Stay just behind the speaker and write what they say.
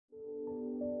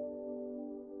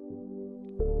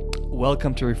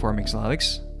Welcome to Reforming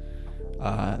Slavics.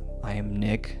 I am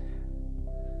Nick,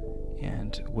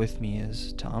 and with me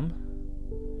is Tom.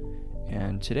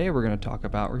 And today we're going to talk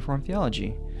about Reformed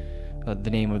Theology. The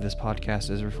name of this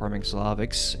podcast is Reforming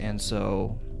Slavics, and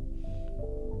so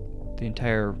the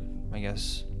entire,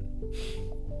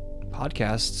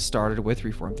 podcast started with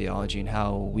Reformed Theology and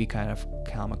how we kind of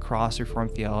come across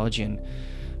Reformed Theology. And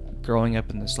growing up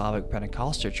in the Slavic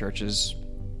Pentecostal churches,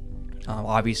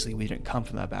 obviously we didn't come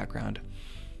from that background.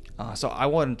 So I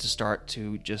wanted to start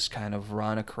to just kind of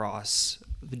run across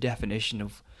the definition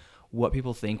of what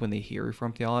people think when they hear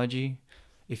Reformed Theology.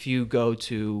 If you go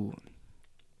to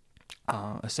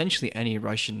essentially any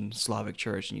Russian Slavic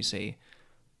church and you say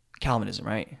Calvinism,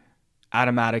 right?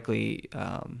 Automatically,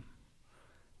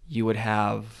 you would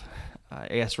have,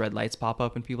 red lights pop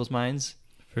up in people's minds.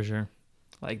 For sure.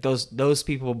 Like those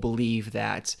people believe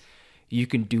that you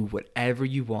can do whatever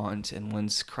you want, and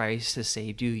once Christ has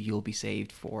saved you, you'll be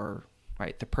saved for,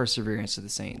 the perseverance of the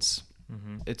saints.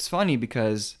 Mm-hmm. It's funny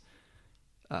because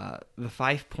the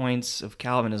 5 points of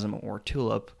Calvinism, or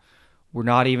Tulip, were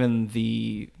not even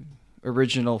the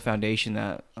original foundation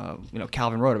that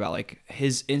Calvin wrote about. Like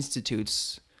his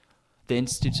Institutes, the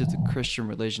Institutes of the Christian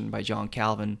Religion by John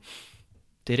Calvin,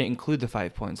 they didn't include the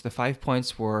 5 points. The 5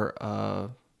 points were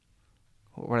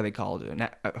what are they called?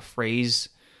 A phrase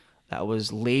that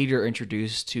was later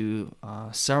introduced to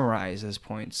summarize as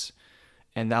points,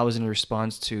 and that was in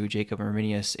response to Jacob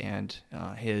Arminius and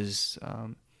his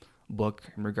book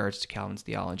in regards to Calvin's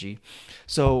theology.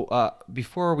 So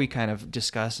before we kind of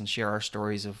discuss and share our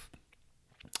stories of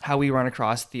how we run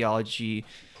across theology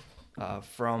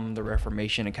from the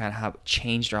Reformation and kind of how it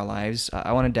changed our lives,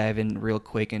 I want to dive in real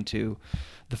quick into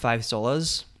the Five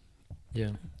Solas.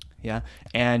 Yeah,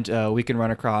 and we can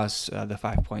run across the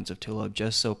 5 points of Tulip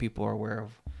just so people are aware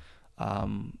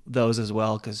of those as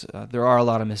well, because there are a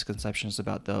lot of misconceptions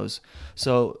about those.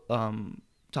 So, Tom,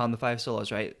 the Five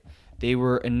Solas, right? They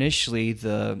were initially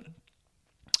the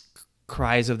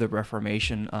cries of the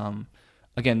Reformation.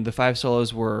 Again, the Five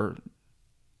Solas were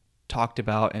talked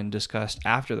about and discussed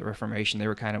after the Reformation. They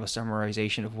were kind of a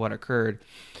summarization of what occurred.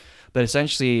 But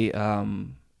essentially,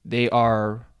 they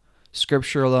are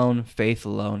Scripture alone, faith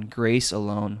alone, grace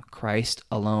alone, Christ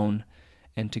alone,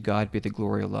 and to God be the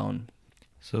glory alone.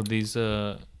 So these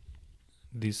solas,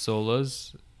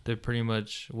 they're pretty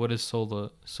much, what does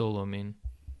solo mean?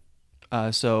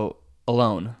 So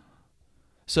alone.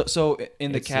 So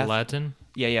in the Latin?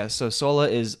 Yeah. So sola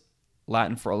is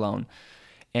Latin for alone.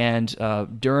 And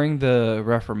during the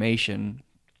Reformation,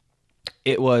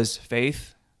 it was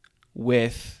faith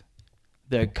with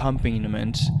the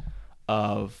accompaniment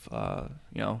of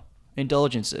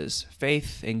indulgences,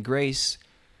 faith and grace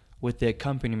with the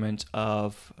accompaniment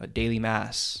of a daily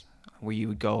mass where you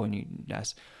would go and you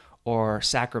mass, or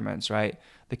sacraments, right?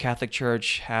 The Catholic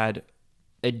Church had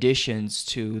additions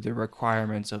to the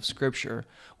requirements of Scripture,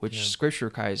 which Scripture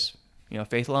requires,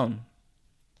 faith alone.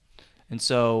 And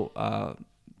so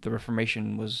the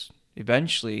Reformation was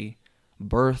eventually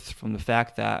birthed from the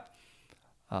fact that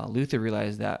Luther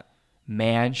realized that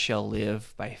man shall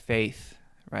live by faith,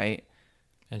 right?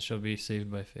 And shall be saved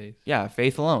by faith. Yeah,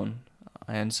 faith alone.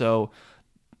 And so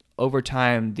over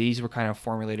time, these were kind of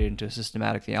formulated into a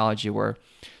systematic theology where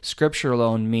Scripture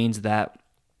alone means that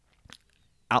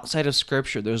outside of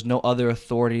Scripture, there's no other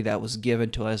authority that was given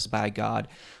to us by God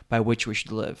by which we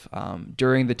should live.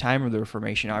 During the time of the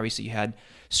Reformation, obviously you had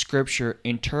Scripture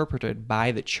interpreted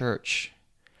by the church,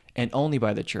 and only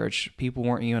by the church. People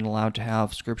weren't even allowed to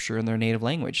have Scripture in their native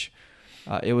language.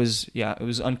 It was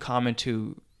uncommon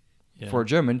for a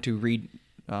German to read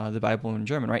the Bible in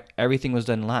German, right? Everything was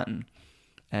done in Latin,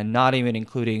 and not even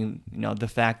including the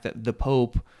fact that the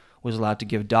Pope was allowed to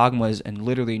give dogmas and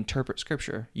literally interpret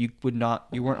Scripture. You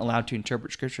weren't allowed to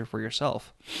interpret Scripture for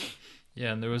yourself.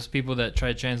 Yeah, and there was people that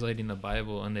tried translating the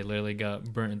Bible and they literally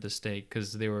got burnt at the stake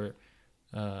because they were,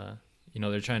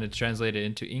 they're trying to translate it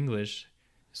into English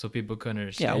so people couldn't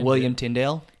understand. Yeah, William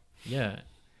Tyndale. Yeah.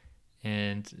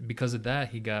 And because of that,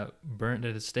 he got burnt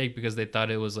at the stake because they thought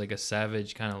it was like a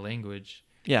savage kind of language.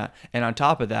 Yeah, and on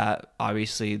top of that,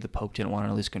 obviously the Pope didn't want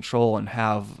to lose control and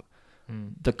have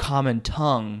the common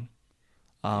tongue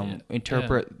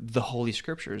interpret the Holy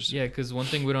Scriptures. Yeah, because one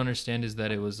thing we don't understand is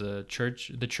that it was a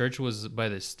church. The church was by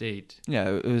the state. Yeah,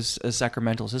 it was a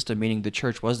sacramental system, meaning the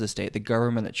church was the state. The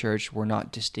government and the church were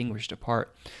not distinguished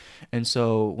apart. And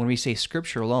so when we say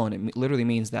Scripture alone, it literally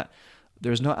means that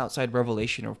there's no outside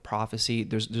revelation or prophecy.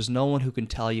 There's no one who can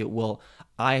tell you, well,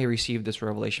 I received this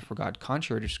revelation from God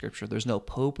contrary to Scripture. There's no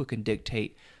pope who can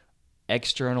dictate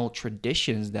external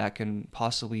traditions that can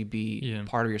possibly be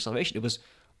part of your salvation. It was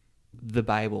the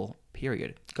Bible,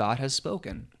 period. God has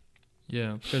spoken.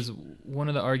 Yeah, because one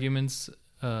of the arguments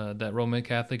that Roman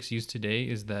Catholics use today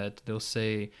is that they'll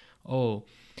say, "Oh,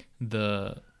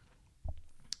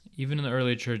 even in the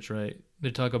early church, right?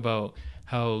 They talk about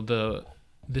how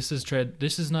this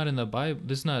is not in the Bible,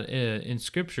 this is not in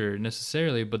Scripture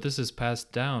necessarily, but this is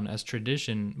passed down as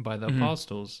tradition by the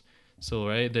apostles." So,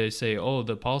 right, they say, "Oh,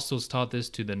 the apostles taught this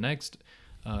to the next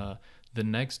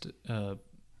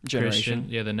Generation.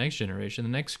 the next generation, the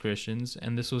next Christians,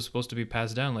 and this was supposed to be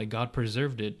passed down. Like God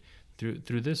preserved it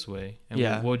through this way." And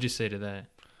what would you say to that?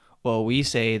 Well, we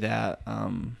say that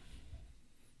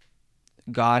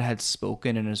God had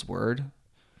spoken in His Word.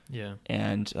 Yeah.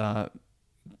 And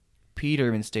Peter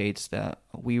even states that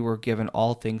we were given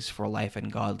all things for life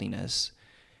and godliness,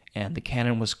 and the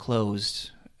canon was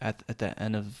closed at the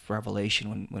end of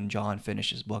Revelation when John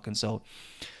finished his book. And so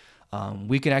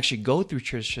we can actually go through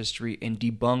church history and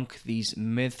debunk these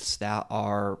myths that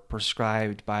are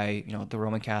prescribed by the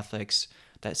Roman Catholics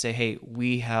that say, hey,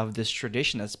 we have this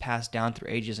tradition that's passed down through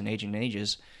ages and ages and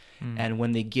ages. And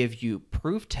when they give you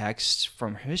proof texts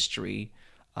from history,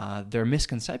 they're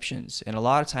misconceptions. And a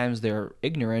lot of times they're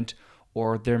ignorant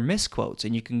or they're misquotes.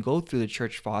 And you can go through the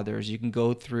church fathers. You can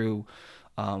go through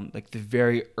like the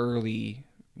very early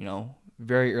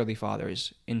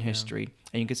fathers in history.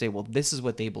 And you can say, well, this is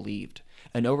what they believed.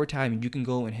 And over time, you can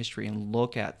go in history and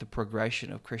look at the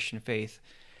progression of Christian faith.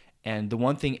 And the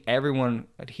one thing everyone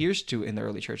adheres to in the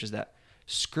early church is that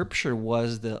Scripture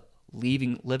was the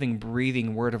living,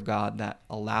 breathing Word of God that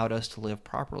allowed us to live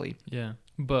properly. Yeah.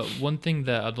 But one thing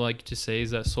that I'd like to say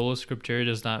is that sola scriptura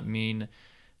does not mean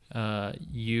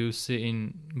you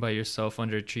sitting by yourself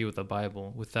under a tree with a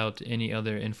Bible without any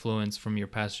other influence from your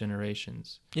past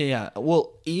generations. Yeah.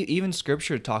 Well, even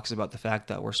Scripture talks about the fact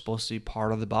that we're supposed to be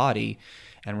part of the body,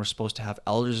 and we're supposed to have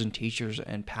elders and teachers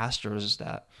and pastors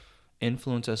that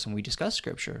influence us when we discuss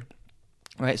Scripture.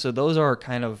 Right? So those are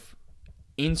kind of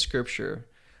in Scripture.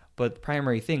 But the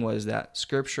primary thing was that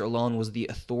Scripture alone was the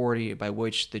authority by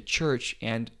which the church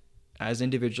and as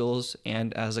individuals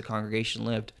and as a congregation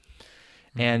lived.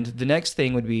 And the next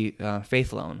thing would be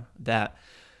faith alone, that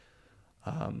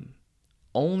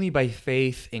only by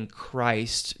faith in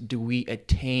Christ do we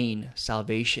attain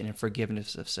salvation and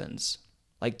forgiveness of sins.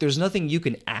 Like there's nothing you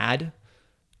can add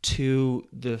to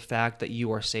the fact that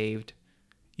you are saved.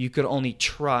 You could only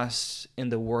trust in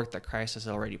the work that Christ has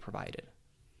already provided.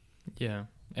 Yeah.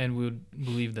 And we would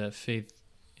believe that faith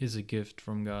is a gift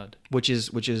from God, which is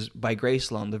by grace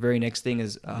alone. The very next thing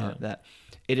is that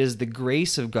it is the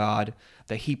grace of God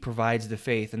that He provides the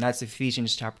faith, and that's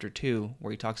Ephesians chapter 2,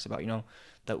 where he talks about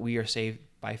that we are saved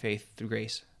by faith through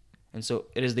grace. And so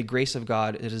it is the grace of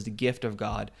God, it is the gift of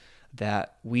God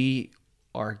that we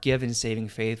are given saving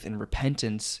faith and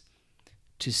repentance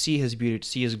to see His beauty, to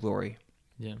see His glory.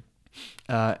 Yeah.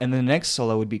 And the next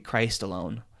sola would be Christ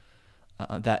alone.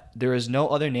 That there is no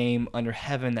other name under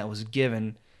heaven that was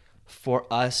given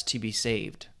for us to be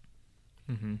saved.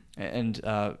 Mm-hmm.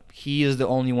 And He is the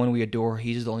only one we adore.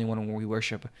 He's the only one we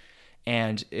worship.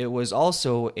 And it was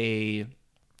also a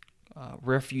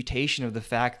refutation of the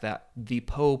fact that the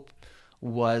Pope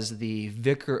was the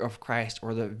vicar of Christ,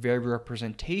 or the very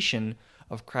representation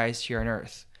of Christ here on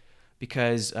earth.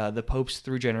 Because the popes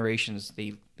through generations,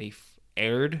 they've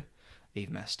erred,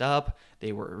 they've messed up,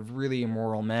 they were really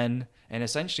immoral men. And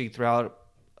essentially throughout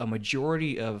a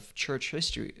majority of church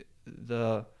history,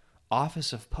 the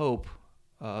office of Pope,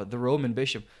 the Roman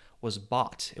bishop, was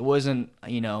bought. It wasn't,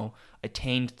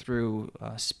 attained through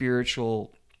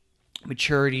spiritual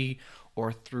maturity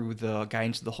or through the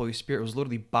guidance of the Holy Spirit. It was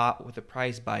literally bought with a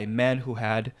price by men who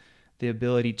had the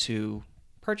ability to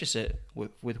purchase it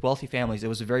with wealthy families. It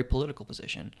was a very political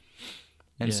position.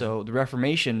 And so the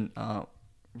Reformation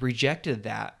rejected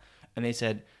that, and they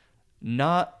said,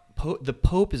 the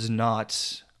Pope is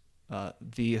not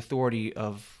the authority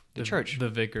of the church. The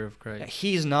vicar of Christ.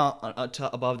 He's not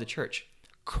above the church.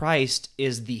 Christ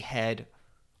is the head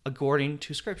according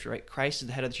to Scripture, right? Christ is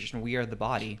the head of the church, and we are the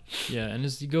body. Yeah, and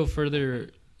as you go further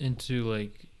into,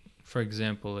 for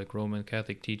example, Roman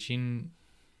Catholic teaching,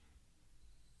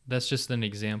 that's just an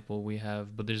example we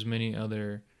have, but there's many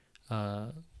other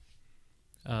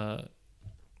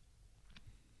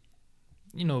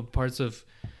parts of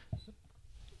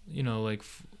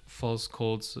false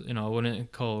cults. I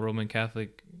wouldn't call Roman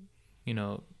Catholic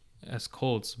as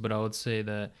cults, but I would say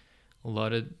that a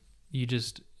lot of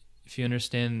if you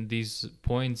understand these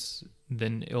points,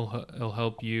 then it'll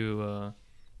help you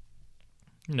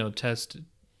test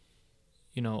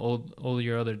all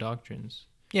your other doctrines.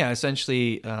 Yeah,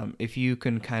 essentially, if you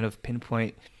can kind of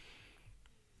pinpoint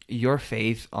your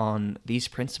faith on these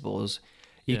principles,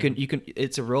 You can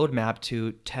it's a roadmap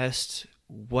to test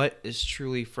what is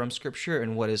truly from Scripture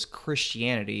and what is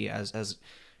Christianity as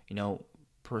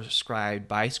prescribed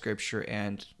by Scripture,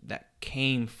 and that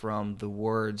came from the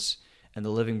words and the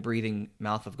living, breathing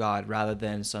mouth of God, rather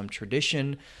than some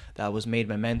tradition that was made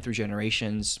by men through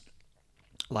generations,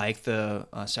 like the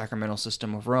sacramental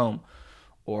system of Rome,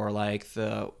 or like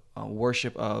the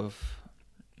worship of,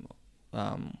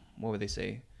 what would they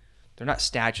say? They're not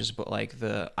statues, but like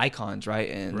the icons, right?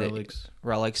 And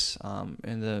relics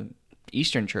in the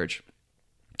Eastern Church.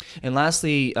 And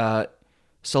lastly,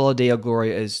 Sola Deo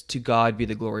Gloria is to God be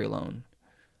the glory alone.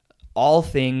 All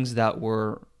things that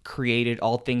were created,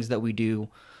 all things that we do,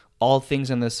 all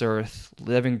things on this earth,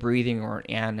 living, breathing, or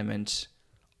inanimate,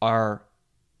 are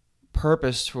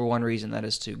purposed for one reason, that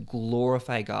is to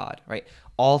glorify God, right?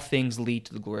 All things lead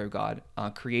to the glory of God.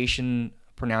 Creation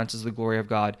pronounces the glory of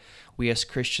God. We as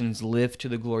Christians live to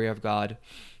the glory of God,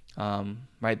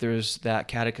 right? There's that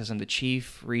catechism, the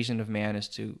chief reason of man is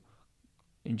to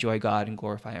enjoy God and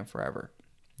glorify Him forever.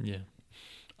 Yeah.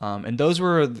 And those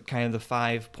were kind of the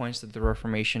 5 points that the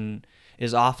Reformation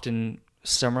is often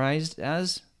summarized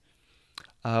as.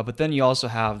 But then you also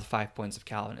have the 5 points of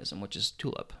Calvinism, which is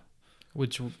Tulip.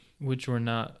 Which were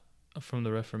not from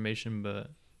the Reformation, but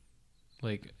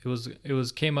like it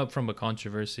was came up from a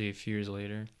controversy a few years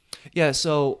later. Yeah,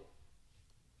 so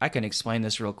I can explain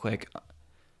this real quick.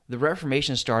 The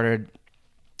Reformation started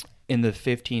in the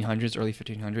 1500s, early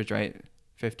 1500s, right?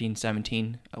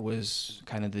 1517 was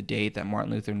kind of the date that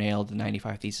Martin Luther nailed the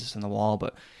 95 Theses on the wall,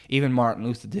 but even Martin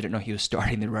Luther didn't know he was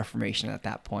starting the Reformation at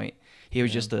that point. He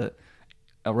was just a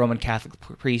Roman Catholic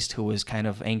priest who was kind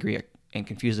of angry and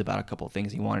confused about a couple of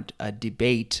things. He wanted a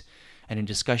debate and a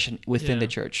discussion within the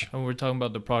church. And we're talking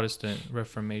about the Protestant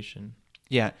Reformation.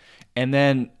 Yeah. And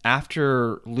then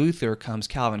after Luther comes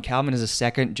Calvin. Calvin is a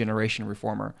second-generation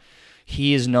reformer.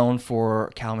 He is known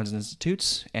for Calvin's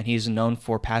Institutes, and he's known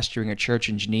for pastoring a church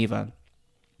in Geneva.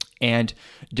 And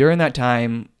during that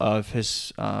time of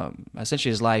his,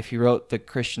 essentially his life, he wrote the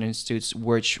Christian Institutes,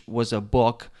 which was a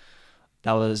book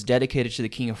that was dedicated to the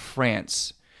King of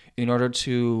France in order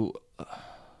to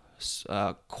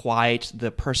quiet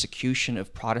the persecution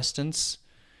of Protestants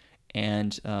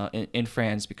and in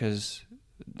France, because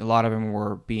a lot of them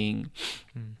were being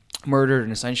murdered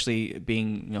and essentially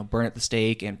being burned at the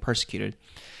stake and persecuted.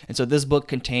 And so this book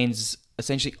contains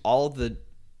essentially all of the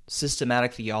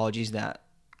systematic theologies that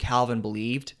Calvin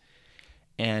believed,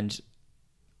 and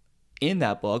in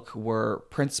that book were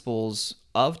principles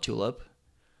of Tulip,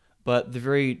 but the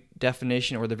very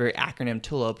definition or the very acronym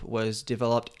Tulip was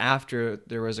developed after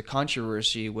there was a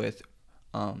controversy with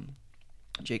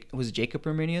Jacob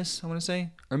Arminius, I want to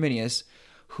say? Arminius,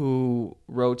 who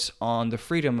wrote on the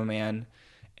freedom of man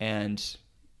and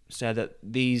said that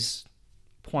these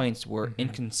points were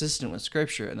inconsistent with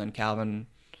Scripture. And then Calvin,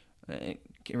 in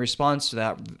response to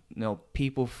that,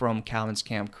 people from Calvin's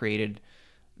camp created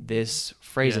this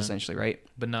phrase essentially, right?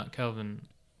 But not Calvin.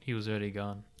 He was already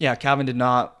gone. Yeah, Calvin did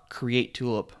not create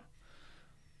Tulip.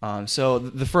 So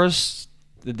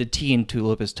the T in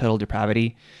Tulip is total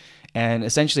depravity. And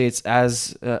essentially it's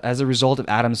as a result of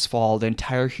Adam's fall, the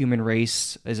entire human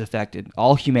race is affected.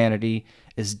 All humanity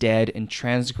is dead in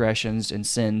transgressions and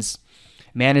sins.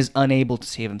 Man is unable to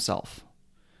save himself.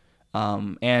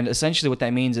 And essentially what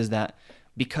that means is that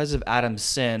because of Adam's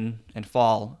sin and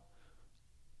fall,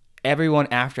 everyone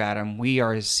after Adam, we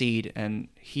are his seed, and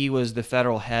he was the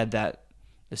federal head that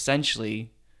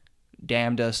essentially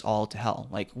damned us all to hell.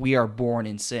 Like, we are born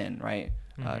in sin, right?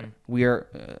 We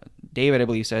are, David, I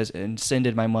believe, says, "In sin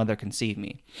did my mother conceive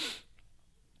me."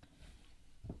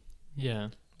 Yeah.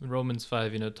 Romans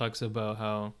 5, talks about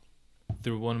how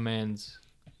through one man's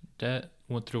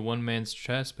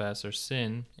trespass or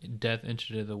sin, death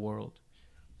entered into the world.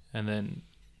 And then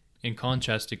in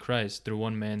contrast to Christ, through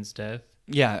one man's death.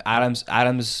 Yeah, Adam's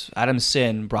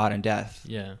sin brought in death.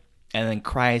 Yeah. And then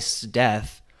Christ's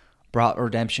death brought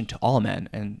redemption to all men,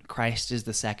 and Christ is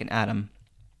the second Adam.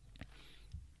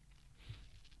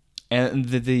 And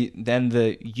then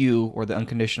the you, or the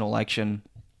unconditional election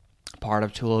part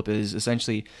of Tulip, is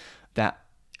essentially that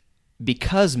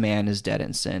because man is dead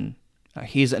in sin,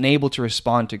 he's unable to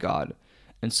respond to God.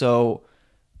 And so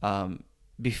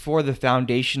before the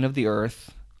foundation of the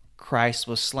earth, Christ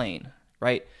was slain,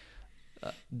 right?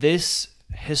 This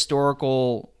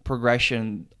historical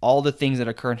progression, all the things that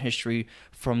occur in history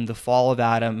from the fall of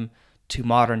Adam to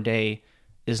modern day,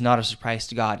 is not a surprise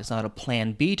to God. It's not a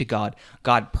plan B to God.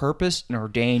 God purposed and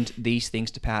ordained these things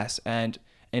to pass. And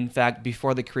in fact,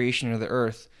 before the creation of the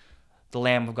earth, the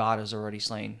Lamb of God is already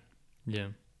slain. Yeah.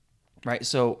 Right?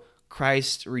 So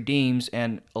Christ redeems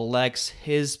and elects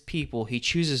his people. He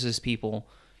chooses his people.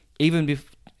 Even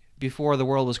before the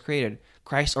world was created,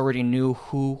 Christ already knew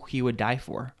who he would die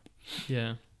for.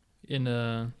 Yeah.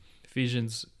 In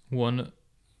Ephesians 1,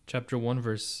 chapter 1,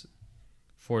 verse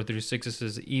 4-6, it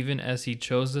says, even as he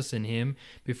chose us in him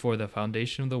before the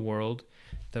foundation of the world,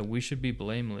 that we should be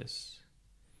blameless,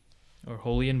 or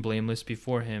holy and blameless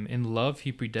before him. In love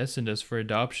he predestined us for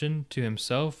adoption to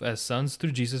himself as sons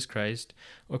through Jesus Christ,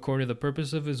 according to the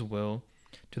purpose of his will,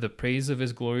 to the praise of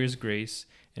his glorious grace,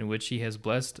 in which he has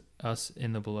blessed us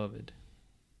in the beloved.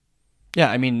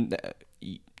 Yeah, I mean,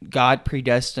 God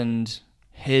predestined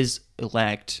his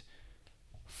elect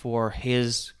for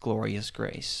his glorious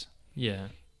grace. Yeah.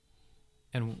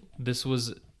 And this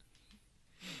was,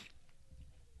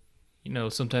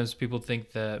 sometimes people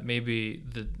think that maybe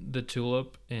the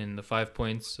Tulip in the 5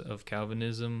 points of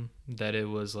Calvinism, that it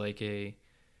was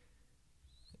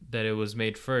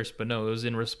made first, but no, it was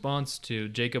in response to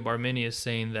Jacob Arminius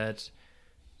saying that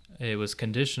it was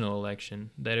conditional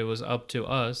election, that it was up to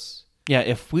us. Yeah,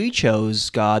 if we chose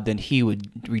God, then he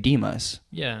would redeem us.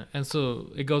 Yeah, and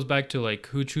so it goes back to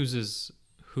who chooses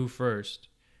who first,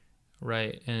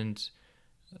 right? And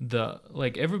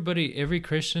every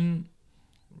Christian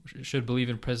should believe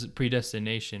in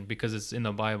predestination because it's in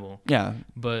the Bible. Yeah.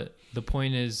 But the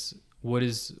point is, what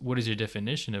is your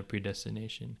definition of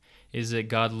predestination? Is it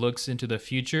God looks into the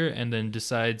future and then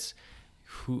decides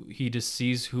who he just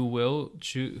sees who will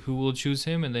choose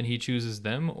him and then he chooses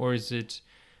them, or is it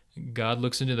God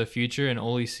looks into the future and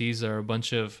all he sees are a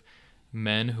bunch of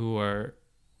men who are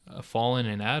fallen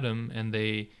in Adam, and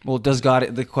they... Well,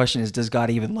 the question is, does God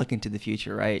even look into the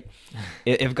future, right?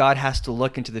 If God has to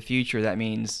look into the future, that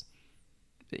means,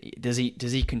 does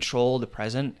he control the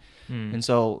present? And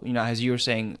so, as you were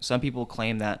saying, some people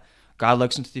claim that God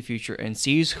looks into the future and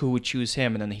sees who would choose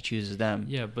him, and then he chooses them.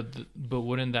 Yeah, but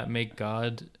wouldn't that make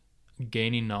God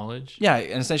gaining knowledge? Yeah,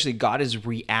 and essentially God is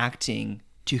reacting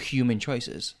to human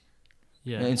choices.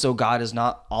 Yeah. And so God is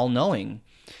not all-knowing.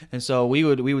 And so we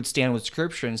would stand with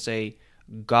Scripture and say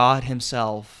God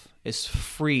himself is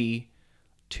free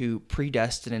to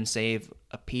predestine and save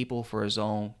a people for his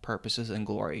own purposes and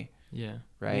glory. Yeah.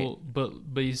 Right? Well,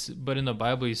 but in the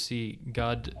Bible you see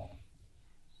God,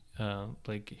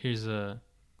 here's a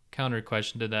counter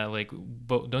question to that.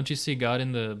 But don't you see God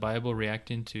in the Bible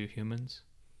reacting to humans?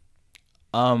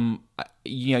 To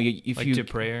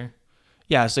prayer?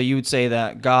 Yeah, so you would say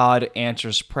that God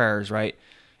answers prayers, right?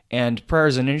 And prayer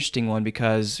is an interesting one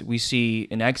because we see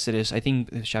in Exodus, I think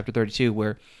it's chapter 32,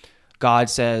 where God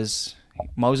says,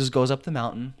 Moses goes up the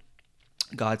mountain.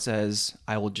 God says,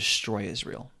 I will destroy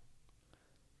Israel.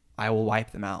 I will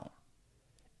wipe them out.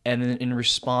 And then in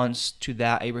response to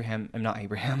that,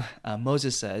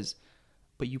 Moses says,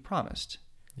 but you promised.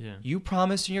 Yeah. You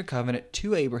promised in your covenant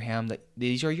to Abraham that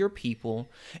these are your people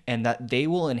and that they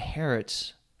will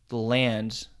inherit the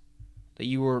land that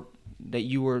you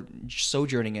were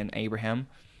sojourning in, Abraham,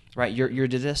 right? Your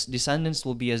descendants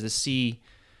will be as the sea,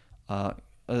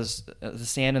 as the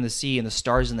sand in the sea and the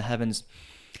stars in the heavens.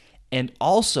 And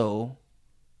also,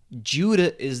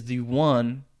 Judah is the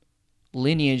one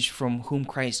lineage from whom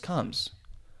Christ comes.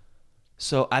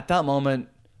 So at that moment,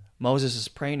 Moses is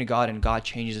praying to God and God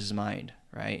changes his mind,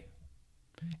 right?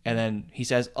 And then he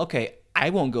says, okay, I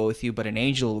won't go with you, but an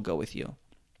angel will go with you.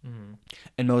 Mm-hmm.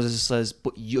 And Moses says,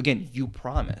 but you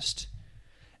promised.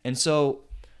 And so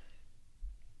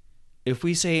if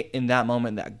we say in that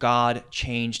moment that God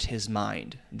changed his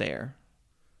mind there,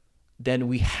 then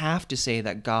we have to say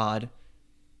that God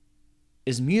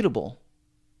is mutable,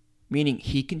 meaning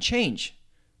he can change.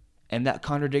 And that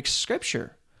contradicts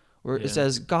Scripture, where it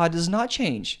says God does not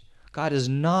change. God is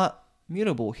not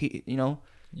mutable.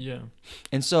 Yeah.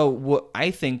 And so what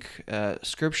I think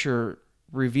Scripture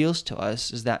reveals to us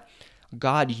is that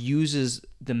God uses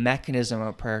the mechanism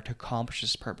of prayer to accomplish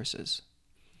his purposes.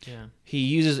 Yeah. He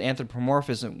uses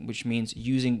anthropomorphism, which means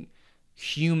using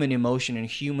human emotion and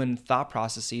human thought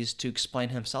processes to explain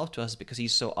himself to us because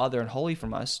he's so other and holy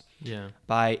from us. Yeah.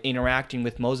 By interacting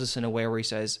with Moses in a way where he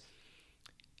says,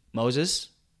 Moses,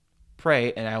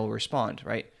 pray and I will respond,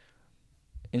 right?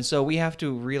 And so we have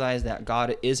to realize that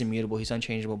God is immutable, he's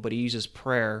unchangeable, but he uses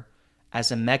prayer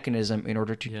as a mechanism in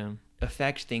order to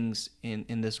affect things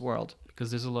in this world. Because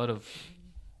there's a lot of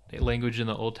language in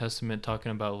the Old Testament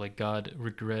talking about God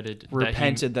repented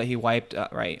that he wiped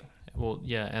right. Well,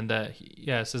 yeah, and that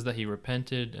it says that he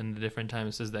repented, and the different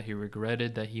times it says that he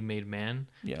regretted that he made man.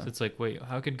 Yeah. So it's wait,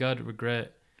 how could God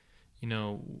regret,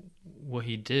 what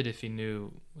he did if he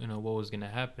knew, what was going to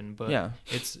happen? But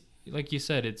it's like you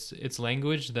said, it's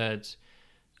language that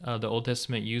the Old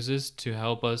Testament uses to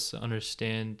help us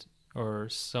understand or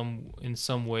in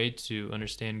some way to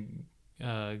understand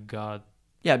God.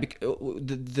 Yeah,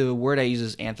 the word I use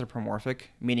is anthropomorphic,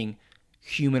 meaning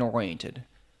human oriented.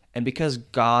 And because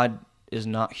God is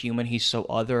not human, he's so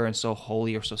other and so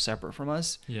holy or so separate from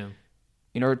us. Yeah.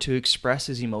 In order to express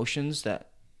his emotions that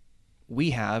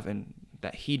we have and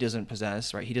that he doesn't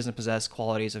possess, right? He doesn't possess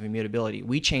qualities of immutability.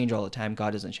 We change all the time.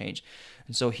 God doesn't change.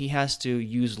 And so he has to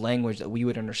use language that we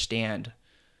would understand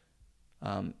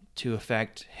to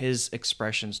affect his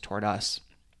expressions toward us.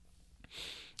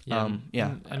 Yeah.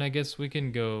 Yeah. And I guess we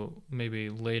can go maybe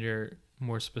later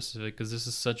more specific, because this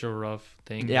is such a rough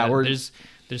thing. Yeah,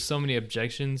 there's so many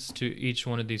objections to each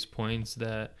one of these points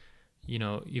that, you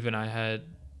know, even I had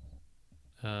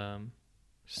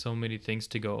so many things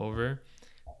to go over.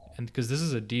 And because this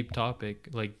is a deep topic,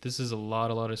 like this is a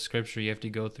lot of scripture you have to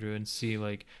go through and see,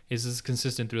 like, is this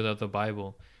consistent throughout the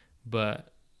Bible?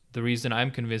 But the reason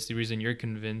I'm convinced, the reason you're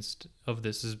convinced of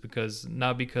this is because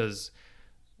not because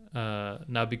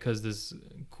this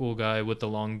cool guy with the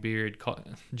long beard,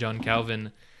 John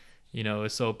Calvin, you know,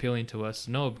 is so appealing to us.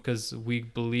 No, because we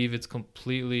believe it's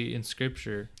completely in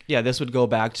Scripture. Yeah, this would go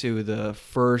back to the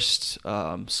first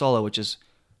sola, which is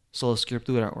sola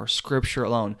scriptura, or Scripture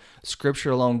alone.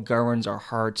 Scripture alone governs our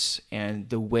hearts and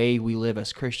the way we live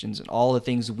as Christians, and all the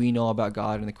things we know about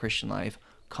God in the Christian life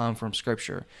come from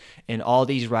Scripture. And all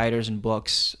these writers and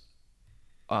books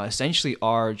essentially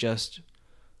are just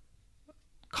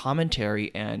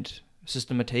commentary and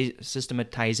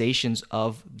systematizations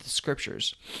of the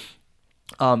Scriptures.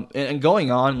 And going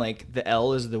on, like, the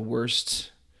L is the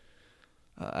worst,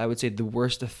 I would say the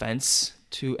worst offense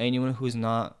to anyone who's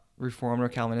not Reformed or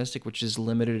Calvinistic, which is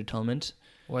limited atonement.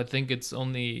 Well, I think it's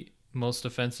only most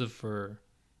offensive for,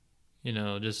 you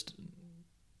know, just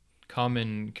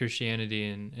common Christianity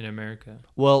in America.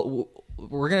 Well,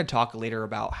 we're going to talk later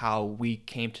about how we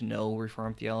came to know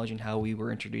Reformed theology and how we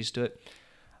were introduced to it.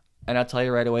 And I'll tell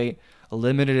you right away,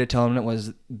 limited atonement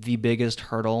was the biggest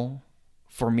hurdle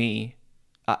for me.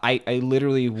 I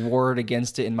literally warred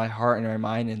against it in my heart and in my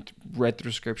mind, and read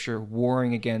through Scripture,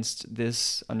 warring against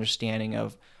this understanding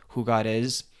of who God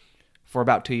is for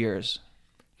about 2 years.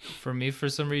 For me, for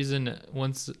some reason,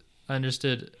 once I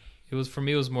understood, it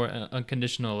was more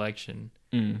unconditional election.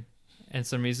 And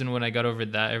some reason when I got over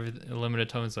that, limited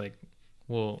atonement's like,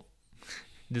 well,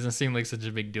 it doesn't seem like such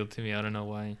a big deal to me. I don't know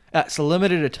why. So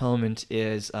limited atonement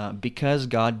is because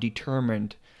God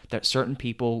determined that certain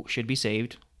people should be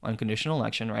saved. Unconditional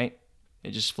election, right?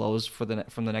 It just flows from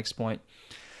the next point.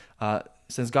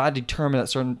 Since God determined that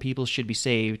certain people should be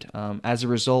saved, as a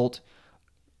result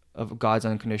of God's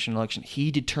unconditional election,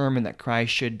 he determined that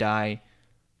Christ should die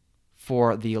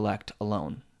for the elect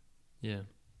alone. Yeah.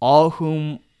 All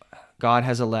whom God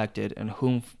has elected, and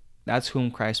whom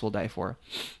Christ will die for.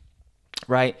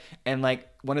 Right? And like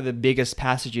one of the biggest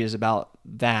passages about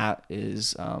that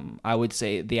is, I would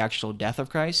say, the actual death of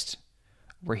Christ,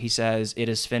 where he says, "It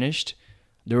is finished."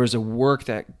 There was a work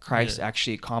that Christ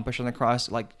actually accomplished on the cross.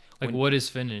 Like what is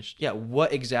finished? Yeah,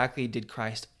 what exactly did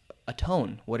Christ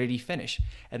atone? What did he finish?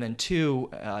 And then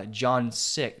John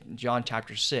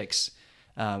chapter 6,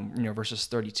 verses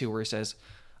 32, where he says,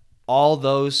 "All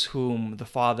those whom the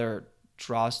Father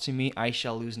draws to me, I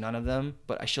shall lose none of them,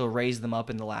 but I shall raise them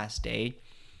up in the last day."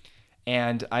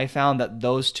 And I found that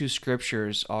those two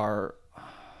scriptures are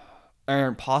an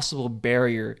impossible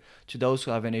barrier to those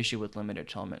who have an issue with limited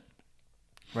atonement.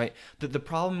 Right? The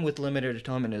problem with limited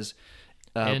atonement is...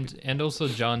 and also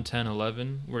John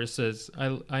 10:11, where it says,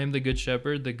 I am the good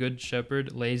shepherd. The good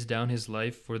shepherd lays down his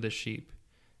life for the sheep.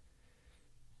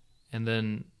 And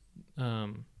then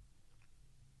John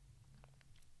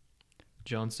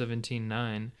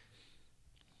 17:9,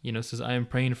 says, I am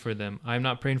praying for them. I am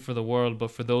not praying for the world,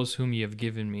 but for those whom you have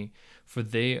given me, for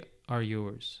they are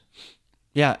yours.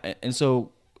 Yeah, and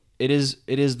so it is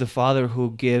the Father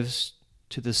who gives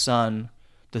to the Son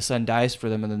dies for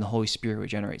them, and then the Holy Spirit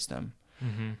regenerates them.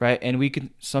 Mm-hmm. Right? And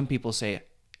some people say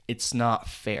it's not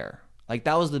fair. Like,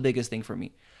 that was the biggest thing for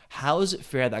me. How is it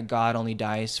fair that God only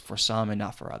dies for some and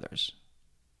not for others?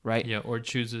 Right? Yeah, or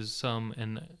chooses some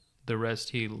and the rest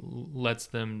he lets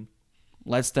them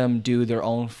do their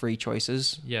own free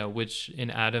choices. Yeah, which in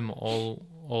Adam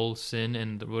all sin,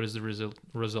 and what is the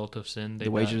result of sin? The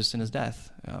wages of sin is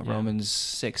death. Romans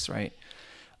 6, right?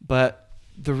 But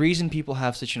the reason people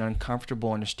have such an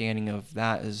uncomfortable understanding of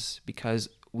that is because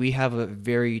we have a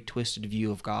very twisted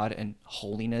view of God and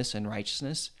holiness and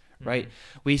righteousness, right?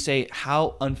 Mm-hmm. We say,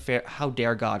 how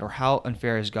dare God, or how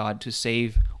unfair is God to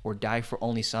save or die for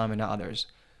only some and not others?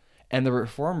 And the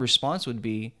Reformed response would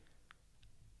be,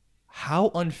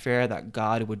 how unfair that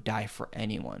God would die for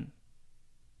anyone.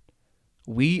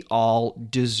 we all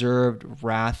deserved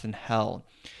wrath and hell.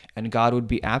 And God would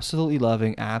be absolutely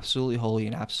loving, absolutely holy,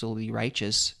 and absolutely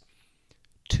righteous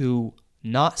to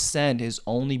not send his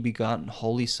only begotten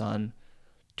holy Son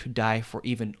to die for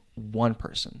even one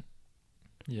person.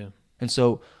 Yeah. And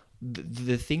so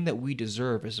the thing that we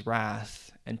deserve is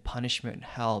wrath and punishment and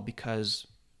hell because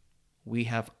we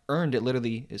have earned it.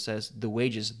 Literally, it says the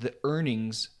wages, the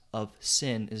earnings of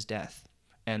sin is death.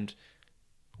 And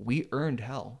we earned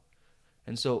hell.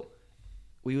 And so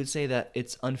we would say that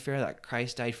it's unfair that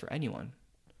Christ died for anyone.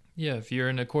 Yeah, if you're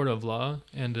in a court of law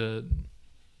and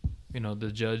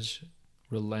the judge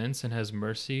relents and has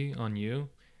mercy on you,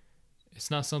 it's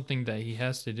not something that he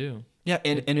has to do. Yeah,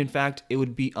 and in fact, it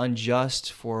would be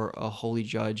unjust for a holy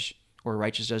judge or a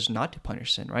righteous judge not to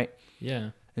punish sin, right?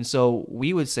 Yeah. And so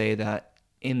we would say that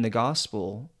in the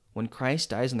gospel, when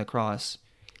Christ dies on the cross,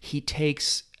 he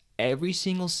takes every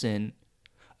single sin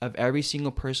of every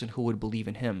single person who would believe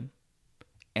in him,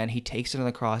 and he takes it on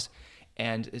the cross,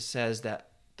 and it says that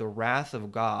the wrath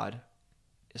of God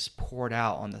is poured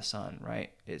out on the Son,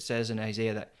 right? It says in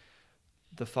Isaiah that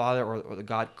the Father or the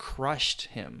God crushed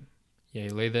him. Yeah, he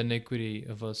laid the iniquity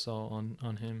of us all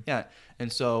on him. Yeah,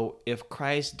 and so if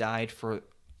Christ died for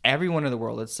everyone in the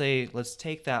world, let's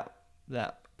take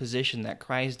that position that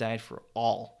Christ died for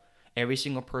every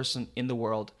single person in the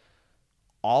world,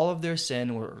 all of their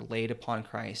sin were laid upon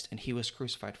Christ, and he was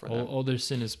crucified for them. All their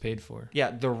sin is paid for. Yeah,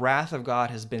 the wrath of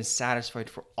God has been satisfied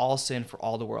for all sin for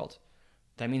all the world.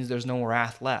 That means there's no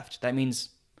wrath left. That means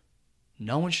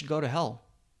no one should go to hell,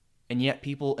 and yet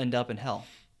people end up in hell.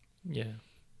 Yeah.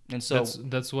 And so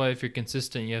that's why if you're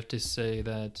consistent, you have to say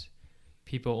that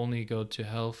people only go to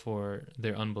hell for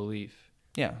their unbelief.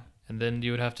 Yeah. And then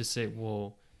you would have to say,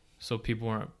 well, so people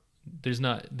aren't, there's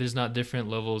not different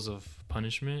levels of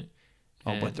punishment.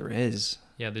 Oh, but there is.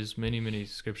 Yeah, there's many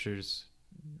scriptures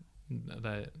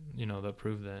that that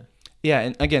prove that. Yeah,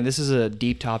 and again, this is a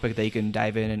deep topic that you can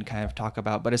dive in and kind of talk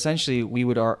about. But essentially, we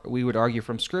would argue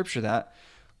from Scripture that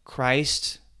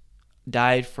Christ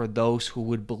died for those who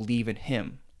would believe in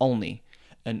him only,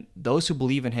 and those who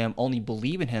believe in him only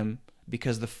believe in him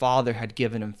because the Father had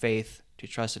given him faith to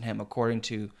trust in him, according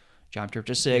to John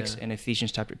chapter 6 and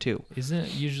Ephesians chapter 2. Isn't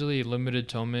it usually limited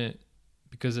atonement?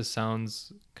 Because it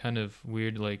sounds kind of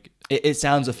weird, like it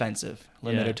sounds offensive.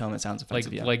 Limited atonement sounds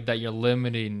offensive. Like that you're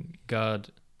limiting God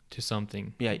to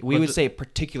something. Yeah, we would say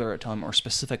particular atonement or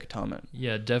specific atonement.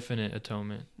 Yeah, definite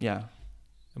atonement. Yeah.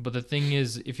 But the thing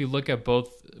is, if you look at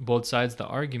both sides of the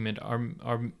argument,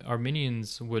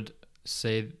 Arminians would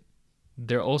say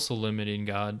they're also limiting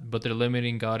God, but they're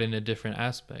limiting God in a different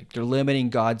aspect. They're limiting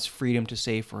God's freedom to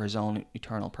save for his own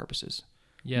eternal purposes.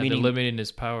 Yeah, they're limiting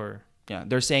his power. Yeah,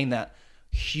 they're saying that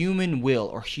human will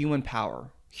or human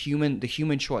power, the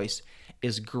human choice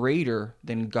is greater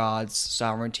than God's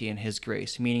sovereignty and his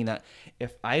grace, meaning that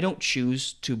if I don't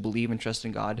choose to believe and trust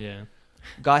in God,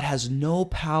 God has no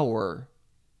power,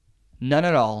 none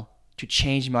at all, to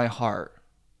change my heart.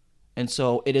 And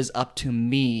so it is up to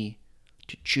me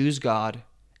to choose God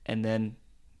and then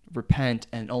repent,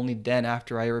 and only then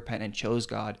after I repent and chose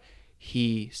God,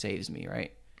 he saves me,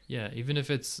 right? Yeah, even if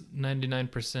it's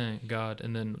 99% God,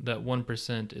 and then that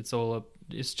 1%,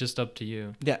 it's just up to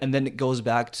you. Yeah, and then it goes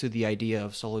back to the idea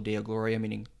of solo deo gloria,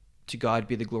 meaning to God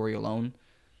be the glory alone.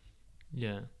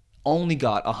 Yeah. Only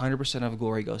God, 100% of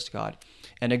glory goes to God.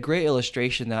 And a great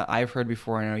illustration that I've heard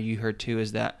before, and I know you heard too,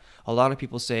 is that a lot of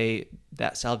people say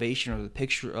that salvation, or the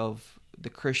picture of the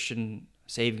Christian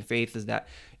saving faith, is that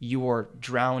you are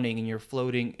drowning and you're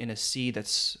floating in a sea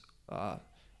that's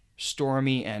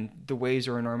stormy and the waves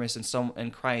are enormous,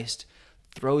 and Christ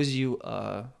throws you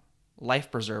a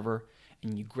life preserver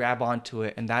and you grab onto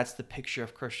it, and that's the picture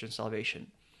of Christian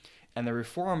salvation. And the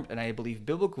Reformed, and I believe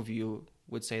biblical view,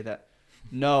 would say that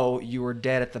no, you were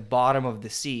dead at the bottom of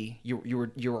the sea. You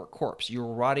were a corpse. You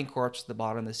were a rotting corpse at the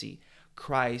bottom of the sea.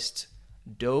 Christ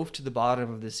dove to the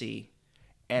bottom of the sea,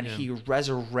 and he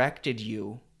resurrected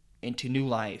you into new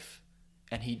life,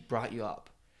 and he brought you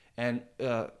up. And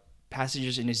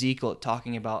passages in Ezekiel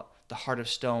talking about the heart of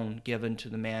stone given to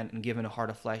the man and given a heart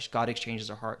of flesh. God exchanges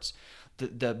our hearts.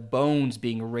 The bones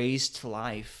being raised to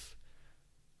life,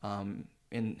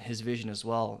 in his vision as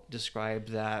well, described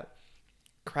that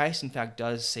Christ in fact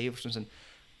does save us from sin.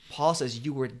 Paul says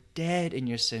you were dead in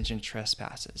your sins and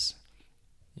trespasses.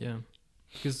 Yeah,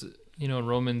 because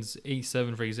Romans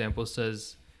 8:7, for example,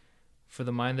 says, "For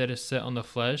the mind that is set on the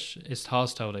flesh is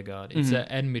hostile to God. It's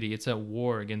at enmity. It's at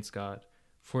war against God.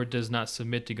 For it does not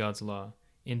submit to God's law.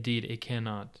 Indeed, it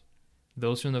cannot.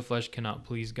 Those from the flesh cannot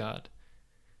please God."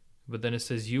 But then it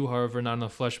says, "You, however, not in the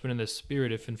flesh, but in the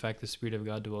Spirit, if in fact the Spirit of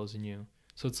God dwells in you."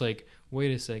 So it's like,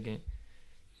 wait a second.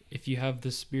 if you have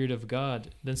the Spirit of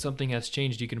God, then something has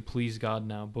changed. You can please God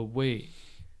now. But wait,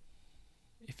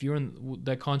 if you're in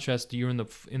that contrast, you're in the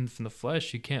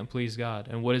flesh, you can't please God.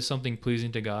 And what is something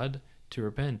pleasing to God? To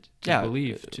repent, to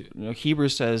believe.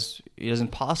 Hebrews says it is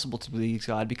impossible to please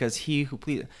God because he who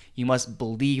pleases, you must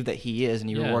believe that he is, and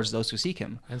he rewards those who seek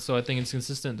him. And so I think it's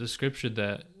consistent to Scripture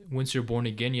that once you're born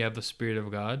again, you have the Spirit of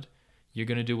God. You're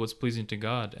going to do what's pleasing to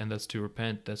God, and that's to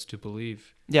repent, that's to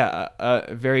believe. Yeah,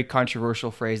 a very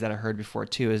controversial phrase that I heard before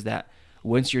too is that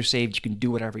once you're saved, you can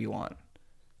do whatever you want.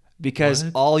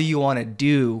 Because all you want to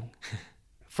do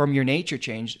from your nature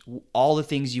change, all the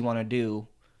things you want to do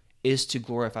is to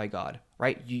glorify God,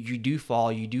 right? You do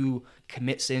fall, you do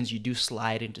commit sins, you do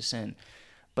slide into sin.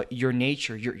 But your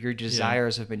nature, your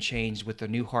desires have been changed with the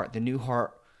new heart. The new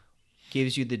heart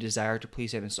gives you the desire to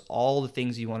please him. And so all the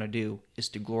things you want to do is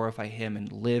to glorify him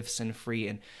and live sin-free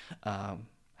and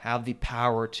have the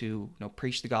power to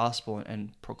preach the gospel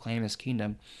and proclaim his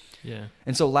kingdom. Yeah.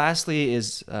 And so lastly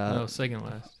is... second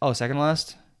last. Oh, second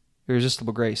last?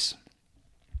 Irresistible grace.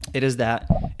 It is that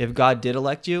if God did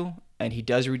elect you and he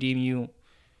does redeem you,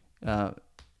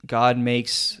 God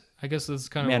makes... I guess that's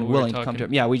kind of what willing to come to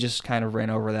him. Yeah, we just kind of ran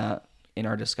over that in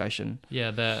our discussion.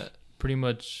 Yeah, that pretty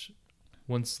much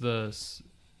once the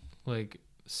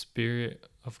Spirit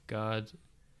of God,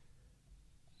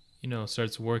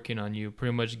 starts working on you,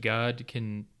 pretty much God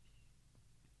can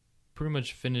pretty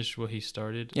much finish what he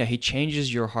started. Yeah, he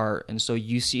changes your heart, and so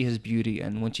you see his beauty,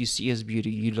 and once you see his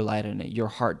beauty, you delight in it. Your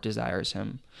heart desires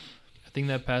him. I think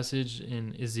that passage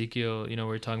in Ezekiel, where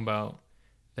you're talking about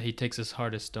that he takes his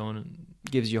heart of stone and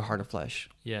gives you a heart of flesh.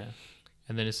 Yeah.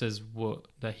 And then it says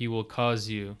that he will cause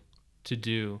you to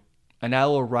do. And I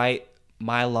will write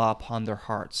my law upon their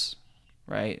hearts,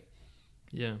 right?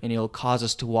 Yeah. And he'll cause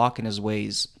us to walk in his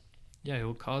ways. Yeah,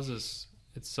 he'll cause us.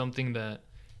 It's something that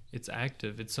it's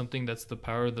active. It's something that's the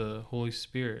power of the Holy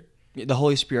Spirit. The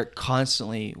Holy Spirit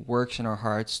constantly works in our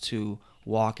hearts to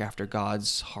walk after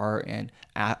God's heart and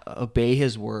obey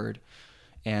his word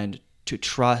and to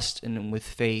trust and with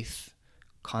faith,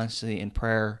 constantly in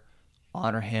prayer,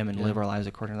 honor him and live our lives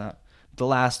according to that. The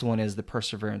last one is the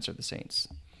perseverance of the saints,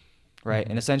 right? Mm-hmm.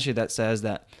 And essentially that says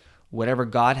that whatever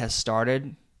God has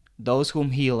started, those whom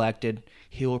he elected,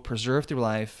 he will preserve through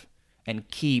life and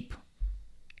keep,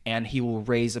 and he will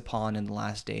raise upon in the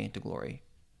last day into glory.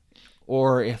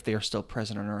 Or if they are still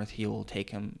present on earth, he will take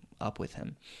him up with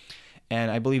him. And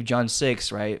I believe John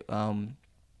 6, right?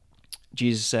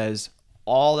 Jesus says,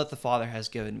 all that the Father has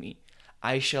given me,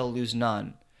 I shall lose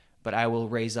none, but I will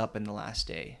raise up in the last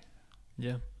day.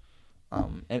 Yeah.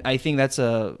 And I think that's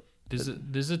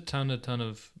there's a ton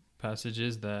of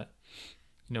passages that,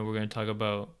 we're going to talk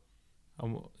about, we're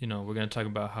going to talk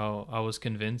about how I was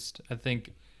convinced. I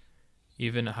think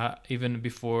even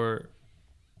before,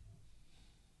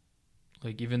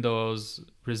 even though I was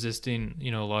resisting,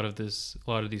 a lot of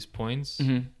these points,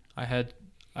 mm-hmm.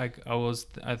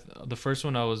 The first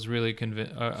one I was really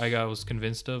convinced, I was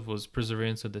convinced of was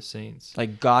perseverance of the saints.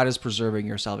 Like God is preserving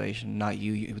your salvation, not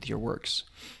you with your works.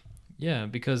 Yeah,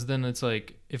 because then it's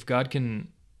like, if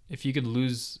you could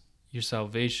lose your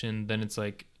salvation, then it's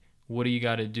like, what do you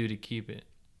got to do to keep it?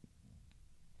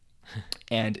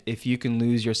 And if you can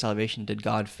lose your salvation, did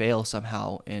God fail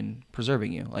somehow in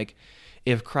preserving you? Like,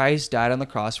 if Christ died on the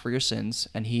cross for your sins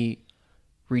and he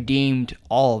redeemed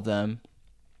all of them,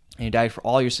 and he died for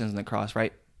all your sins on the cross,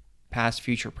 right? Past,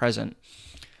 future, present.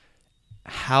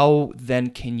 How then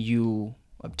can you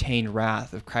obtain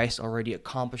wrath if Christ already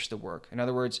accomplished the work? In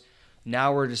other words,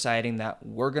 now we're deciding that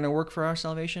we're going to work for our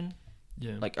salvation?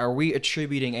 Yeah. Like, are we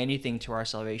attributing anything to our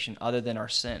salvation other than our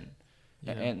sin?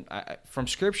 Yeah. And from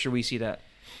Scripture, we see that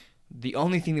the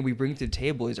only thing that we bring to the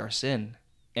table is our sin.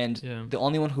 And the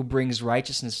only one who brings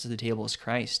righteousness to the table is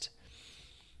Christ.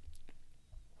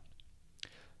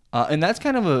 And that's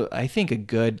kind of I think a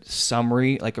good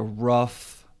summary, like a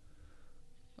rough,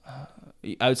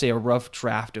 I would say a rough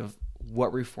draft of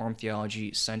what Reformed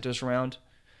theology centers around.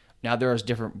 Now there are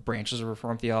different branches of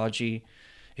Reformed theology.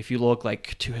 If you look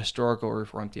to historical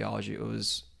Reformed theology, it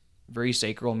was very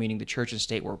sacral, meaning the church and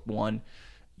state were one.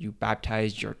 You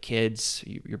baptized your kids,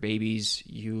 your babies.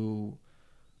 You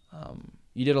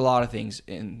did a lot of things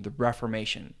in the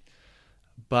Reformation.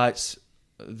 But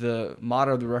the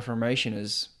motto of the Reformation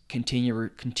is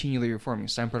continually reforming,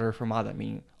 semper reformanda,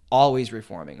 meaning always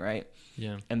reforming, right?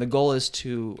 Yeah. And the goal is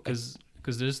to... Because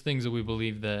there's things that we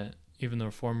believe that even the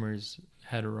Reformers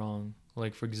had wrong.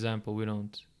 Like, for example, we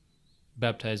don't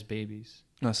baptize babies.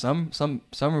 No, some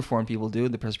Reformed people do,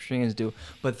 the Presbyterians do.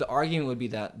 But the argument would be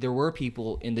that there were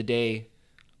people in the day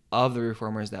of the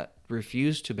Reformers that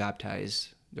refused to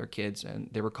baptize their kids, and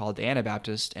they were called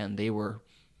Anabaptists, and they were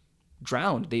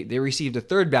drowned. They received a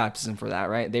third baptism for that,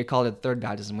 right? They called it third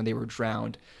baptism when they were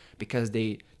drowned because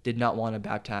they did not want to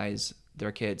baptize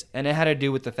their kids. And it had to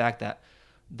do with the fact that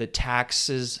the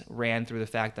taxes ran through the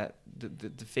fact that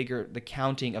the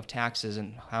counting of taxes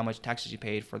and how much taxes you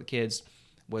paid for the kids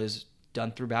was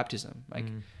done through baptism. Like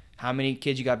how many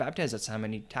kids you got baptized, that's how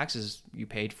many taxes you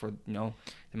paid for, the amount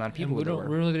of people. And we don't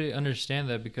really understand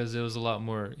that because it was a lot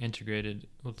more integrated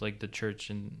with like the church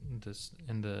and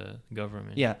the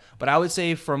government. Yeah, but I would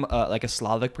say from like a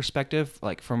Slavic perspective,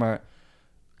 like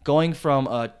going from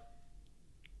a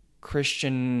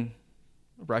Christian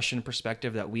Russian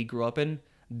perspective that we grew up in,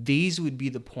 these would be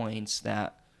the points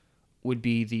that would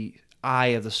be the eye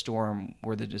of the storm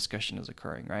where the discussion is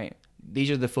occurring, right?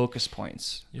 These are the focus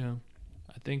points. Yeah.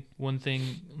 I think one thing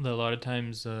that a lot of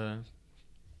times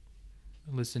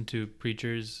listen to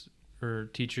preachers or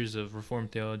teachers of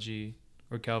Reformed Theology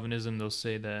or Calvinism, they'll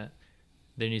say that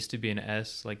there needs to be an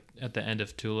S like at the end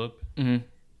of Tulip,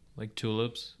 like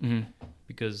tulips,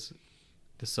 because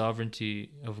the sovereignty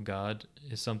of God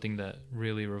is something that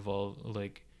really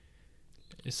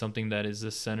is something that is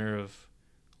the center of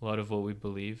a lot of what we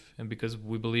believe. And because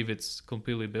we believe it's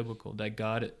completely biblical, that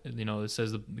God, it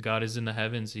says God is in the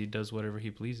heavens, he does whatever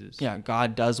he pleases. Yeah,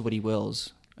 God does what he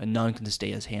wills, and none can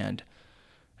stay his hand.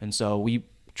 And so we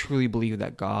truly believe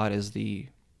that God is the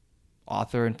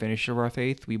author and finisher of our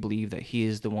faith. We believe that he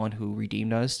is the one who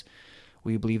redeemed us.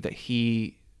 We believe that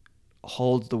he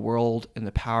holds the world in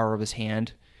the power of his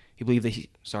hand. We believe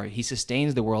that he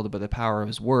sustains the world by the power of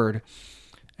his word.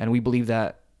 And we believe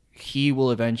that he will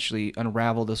eventually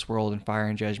unravel this world in fire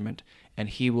and judgment, and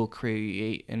he will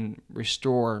create and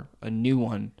restore a new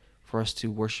one for us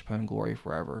to worship him in glory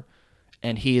forever.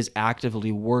 And he is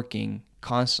actively working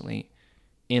constantly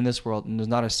in this world, and there's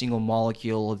not a single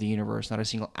molecule of the universe, not a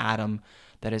single atom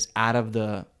that is out of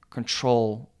the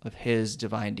control of his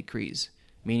divine decrees,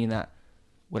 meaning that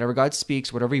whatever God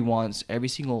speaks, whatever he wants, every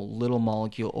single little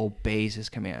molecule obeys his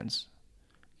commands.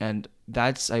 And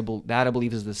I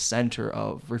believe is the center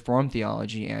of Reformed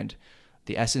theology and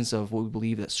the essence of what we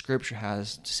believe that Scripture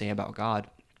has to say about God.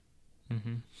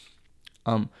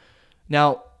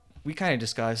 Now, we kind of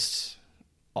discussed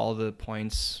all the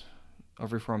points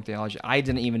of Reformed theology. I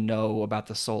didn't even know about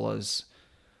the solas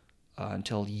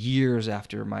until years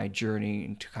after my journey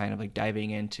into kind of like diving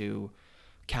into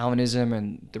Calvinism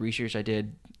and the research I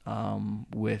did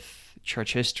with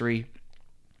church history.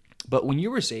 But when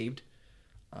you were saved,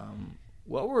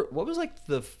 what was like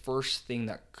the first thing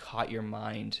that caught your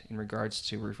mind in regards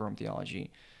to Reformed theology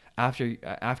after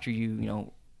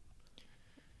you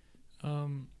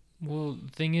Well,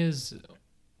 the thing is,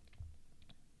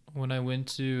 when I went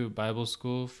to Bible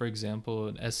school, for example,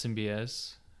 at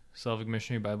SMBS, Slavic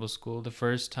Missionary Bible School, the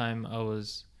first time I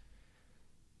was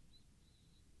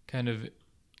kind of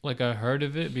like, I heard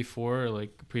of it before,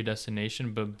 like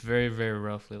predestination, but very, very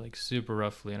roughly, like super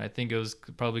roughly. And I think it was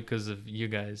probably because of you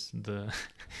guys,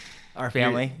 our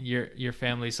family, your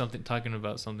family, talking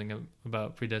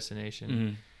about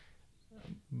predestination,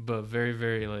 but very,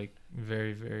 very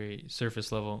very, very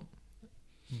surface level.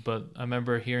 But I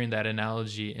remember hearing that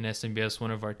analogy in SMBS.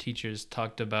 One of our teachers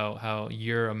talked about how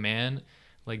you're a man,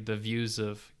 like the views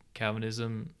of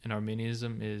Calvinism and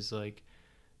Arminianism is like,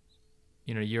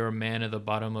 you're a man at the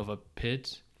bottom of a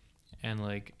pit, and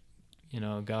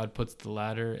God puts the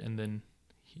ladder, and then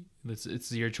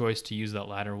it's your choice to use that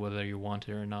ladder whether you want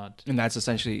it or not. And that's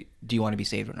essentially, do you want to be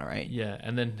saved or not, right? Yeah.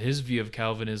 And then his view of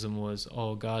Calvinism was,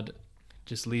 God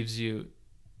just leaves you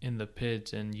in the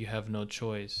pit and you have no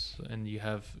choice and you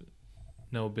have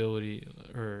no ability,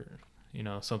 or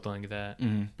something like that.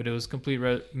 But it was complete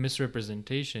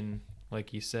misrepresentation,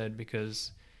 like you said,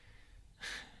 because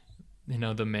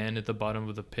the man at the bottom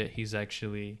of the pit, he's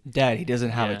actually dead. He doesn't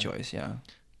have a choice. Yeah.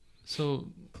 So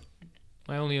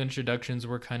my only introductions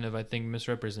were kind of, I think,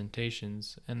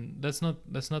 misrepresentations, and that's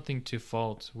nothing to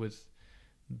fault with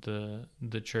the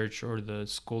church or the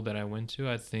school that I went to.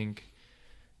 I think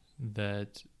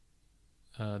that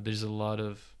there's a lot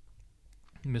of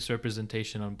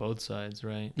misrepresentation on both sides,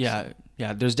 right? Yeah.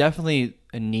 There's definitely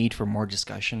a need for more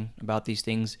discussion about these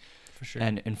things, for sure,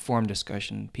 and informed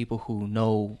discussion. People who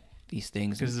know these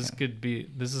things, because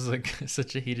this is like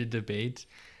such a heated debate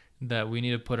that we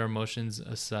need to put our emotions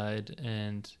aside,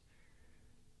 and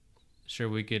sure,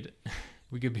 we could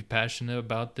be passionate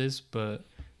about this, but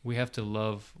we have to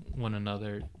love one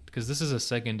another, because this is a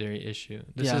secondary issue.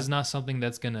 This is not something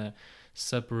that's gonna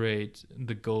separate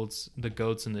the goats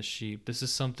and the sheep. This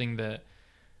is something that,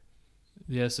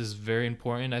 yes, is very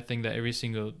important. I think that every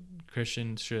single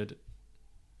Christian should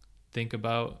think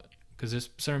about, because there's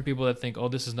certain people that think,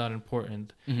 this is not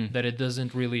important, that it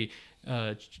doesn't really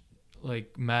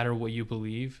like matter what you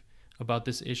believe about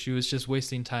this issue. It's just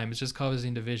wasting time. It's just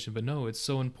causing division. But no, it's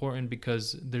so important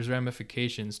because there's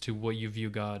ramifications to what you view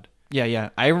God. Yeah.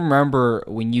 I remember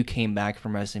when you came back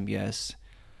from SMBS,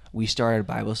 we started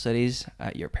Bible studies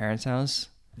at your parents' house.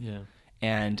 Yeah.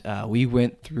 And we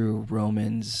went through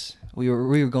Romans. We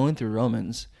were going through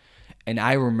Romans. And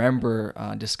I remember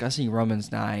discussing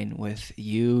Romans 9 with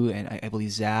you and I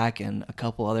believe Zach and a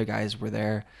couple other guys were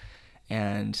there.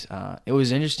 And it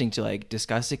was interesting to like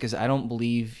discuss it because I don't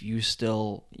believe you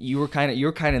were kind of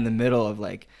in the middle of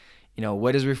like,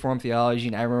 what is Reformed theology?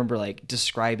 And I remember like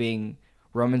describing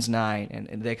Romans 9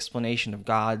 and the explanation of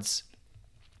God's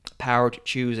power to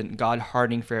choose and God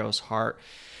hardening Pharaoh's heart.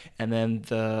 And then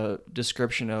the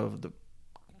description of the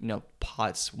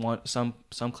pots, some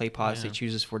clay pots he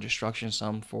chooses for destruction,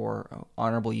 some for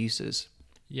honorable uses.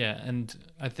 Yeah, and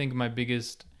I think my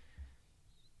biggest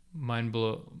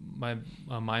mind-blowing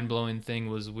thing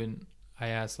was when I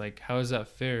asked, like, how is that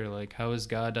fair? Like, how is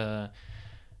God,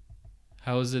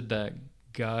 how is it that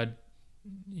God,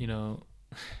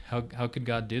 how could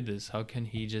God do this? How can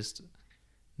he just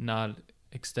not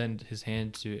extend his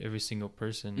hand to every single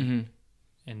person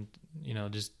and,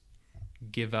 just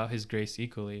give out his grace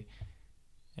equally?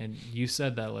 And you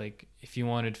said that, like, if you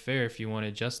wanted fair, if you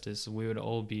wanted justice, we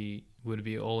would be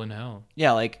all in hell.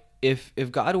 Yeah, like,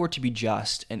 if God were to be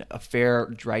just and a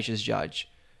fair, righteous judge,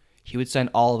 he would send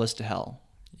all of us to hell.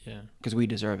 Yeah. Because we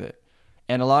deserve it.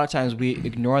 And a lot of times we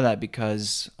ignore that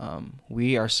because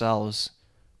we ourselves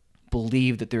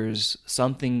believe that there's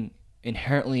something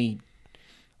inherently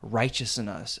righteous in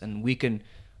us, and we can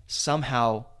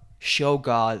somehow show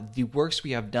God the works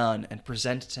we have done and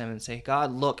present it to him and say,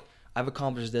 God, look, I've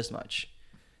accomplished this much.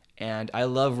 And I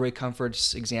love Ray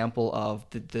Comfort's example of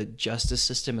the justice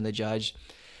system and the judge.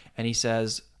 And he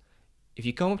says, if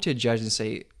you come up to a judge and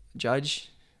say,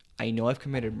 Judge, I know I've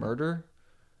committed murder,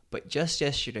 but just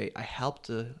yesterday I helped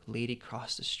a lady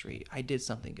cross the street. I did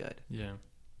something good. Yeah.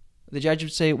 The judge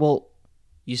would say, well,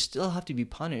 you still have to be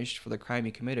punished for the crime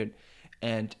you committed.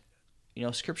 And,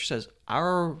 Scripture says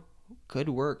our good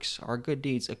works, our good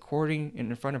deeds, according and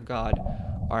in front of God,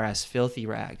 are as filthy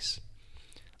rags.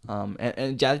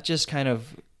 And that just kind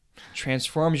of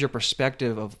transforms your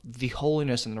perspective of the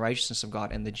holiness and the righteousness of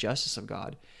God and the justice of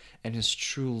God and his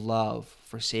true love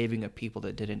for saving a people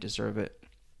that didn't deserve it.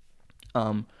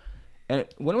 And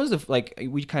when was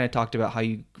we kind of talked about how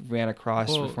you ran across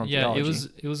Reformed theology. Yeah,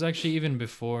 it was actually even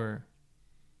before,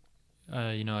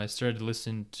 I started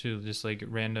listening to just like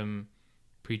random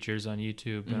preachers on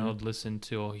YouTube, and I would listen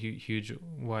to a huge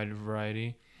wide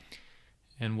variety.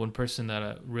 And one person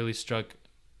that really struck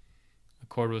a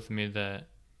chord with me that,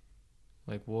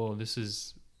 like, whoa, this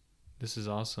is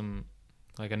awesome.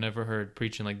 Like, I never heard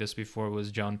preaching like this before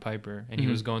was John Piper. And he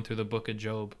was going through the book of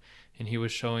Job, and he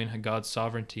was showing God's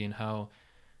sovereignty and how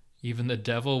even the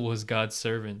devil was God's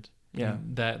servant. Yeah.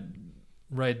 And that,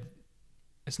 right.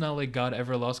 It's not like God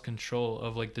ever lost control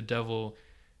of like the devil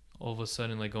all of a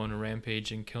sudden like going to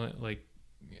rampage and killing, like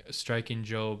striking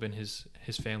Job and his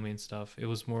family and stuff. It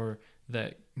was more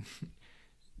that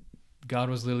God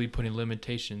was literally putting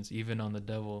limitations even on the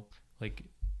devil. Like,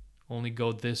 only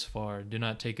go this far. Do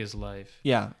not take his life.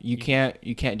 Yeah, you can't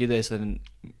do this. Then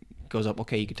it goes up.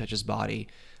 Okay, you can touch his body,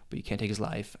 but you can't take his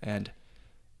life. And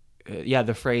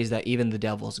the phrase that even the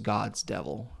devil is God's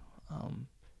devil.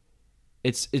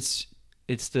 It's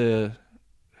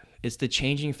the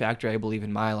changing factor, I believe,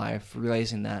 in my life,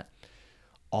 realizing that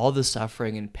all the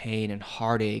suffering and pain and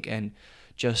heartache and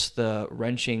just the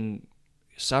wrenching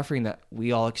suffering that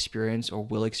we all experience or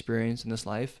will experience in this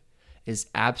life is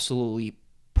absolutely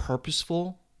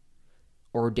purposeful,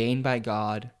 ordained by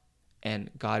God, and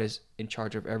God is in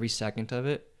charge of every second of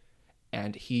it.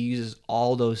 And he uses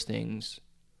all those things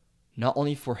not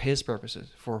only for his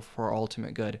purposes, for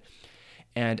ultimate good.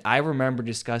 And I remember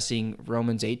discussing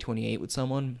Romans 8:28 with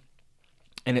someone,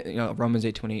 and Romans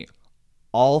 8:28,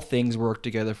 all things work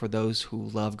together for those who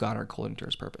love God are according to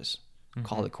his purpose,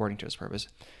 called according to his purpose.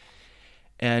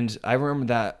 And I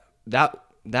remember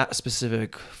that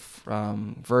specific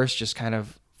verse just kind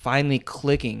of finally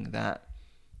clicking that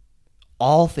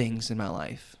all things in my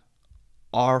life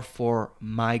are for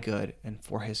my good and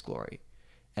for his glory.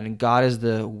 And God is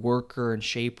the worker and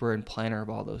shaper and planner of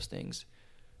all those things.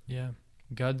 Yeah.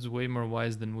 God's way more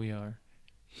wise than we are.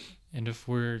 And if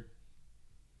we're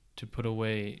to put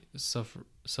away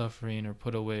suffering or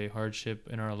put away hardship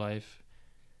in our life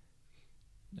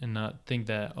and not think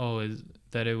that,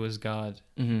 that it was God,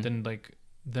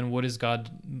 then what is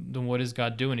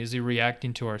God doing? Is he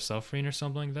reacting to our suffering or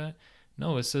something like that?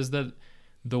 No, it says that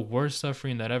the worst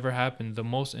suffering that ever happened, the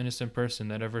most innocent person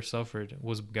that ever suffered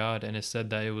was God, and it said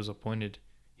that he was appointed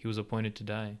to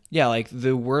die. Yeah, like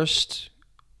the worst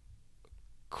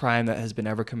crime that has been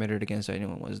ever committed against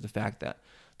anyone was the fact that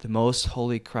the most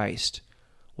holy Christ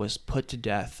was put to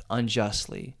death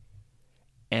unjustly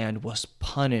and was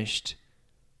punished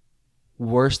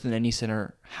worse than any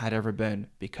sinner had ever been,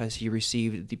 because he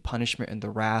received the punishment and the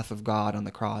wrath of God on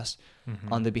the cross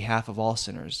on the behalf of all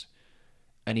sinners.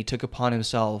 And he took upon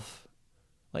himself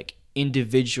like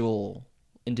individual,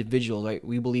 right?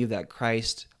 We believe that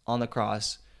Christ on the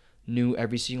cross knew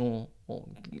every single,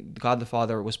 God the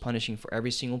Father was punishing for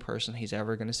every single person he's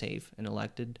ever going to save and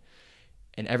elected,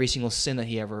 and every single sin that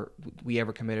we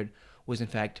ever committed was in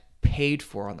fact paid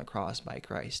for on the cross by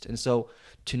Christ. And so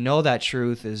to know that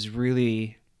truth is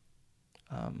really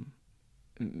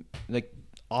like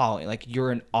awe. Like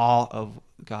you're in awe of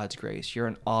God's grace. You're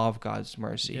in awe of God's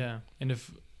mercy. Yeah. And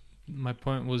if my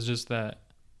point was just that,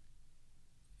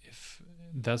 if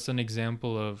that's an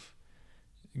example of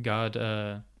God,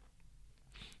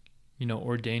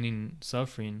 ordaining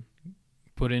suffering,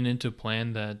 putting into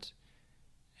plan that,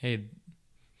 hey,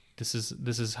 this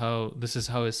is how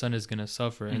his son is going to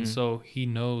suffer. And so he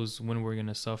knows when we're going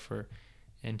to suffer,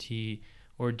 and he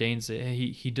ordains it.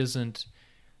 He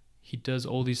does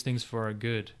all these things for our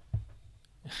good.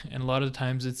 And a lot of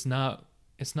times it's not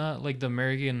like the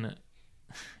American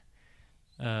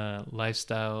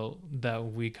lifestyle that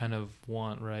we kind of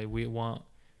want, right? We want,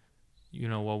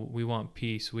 we want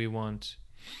peace. We want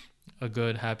a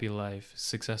good, happy life,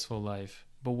 successful life.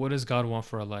 But what does God want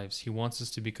for our lives? He wants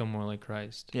us to become more like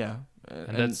Christ. Yeah.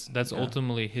 And that's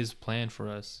ultimately his plan for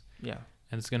us. Yeah.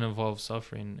 And it's going to involve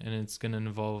suffering, and it's going to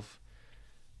involve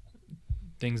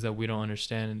things that we don't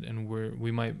understand. And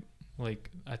we might,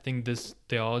 I think this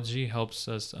theology helps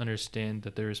us understand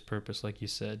that there is purpose, like you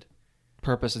said.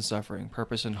 Purpose in suffering,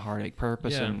 purpose in heartache,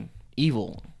 purpose in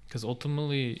evil. Because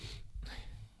ultimately,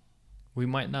 we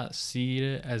might not see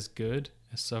it as good,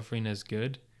 as suffering as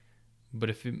good, but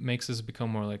if it makes us become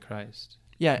more like Christ,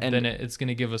 then it's going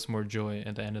to give us more joy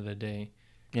at the end of the day.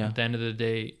 Yeah. At the end of the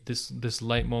day, this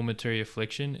light momentary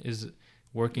affliction is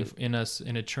working in us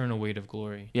an eternal weight of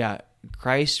glory. Yeah.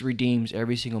 Christ redeems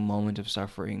every single moment of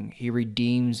suffering. He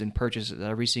redeems and purchases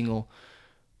every single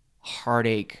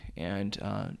heartache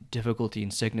and difficulty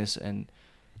and sickness and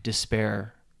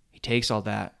despair. He takes all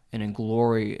that, and in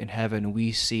glory in heaven,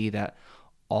 we see that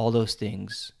all those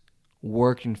things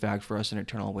worked, in fact, for us an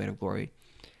eternal weight of glory.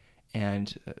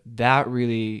 And that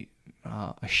really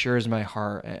assures my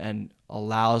heart and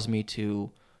allows me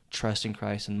to trust in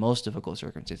Christ in the most difficult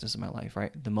circumstances in my life,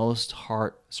 right? The most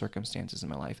hard circumstances in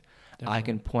my life. Definitely. I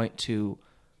can point to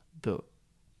the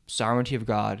sovereignty of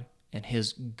God and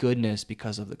his goodness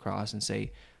because of the cross and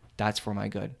say, that's for my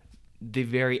good. The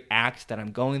very act that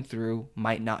I'm going through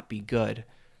might not be good,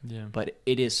 but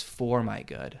it is for my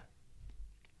good.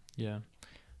 Yeah.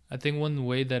 I think one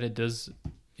way that it does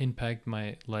impact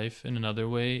my life in another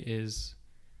way is,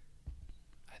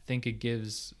 I think it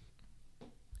gives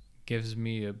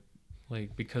me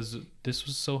because this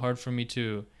was so hard for me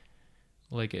to,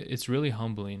 it's really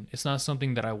humbling. It's not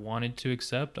something that I wanted to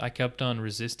accept. I kept on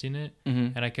resisting it,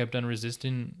 and I kept on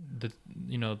resisting the,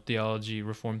 theology,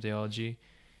 Reformed theology,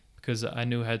 because I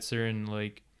knew it had certain,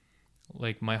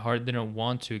 my heart didn't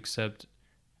want to accept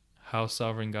how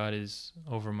sovereign God is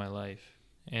over my life.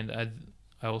 And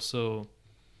I also,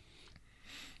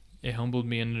 it humbled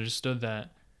me and understood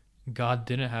that God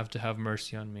didn't have to have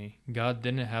mercy on me. God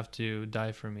didn't have to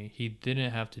die for me. He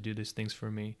didn't have to do these things for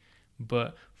me.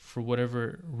 But for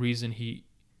whatever reason,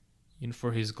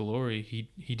 for his glory,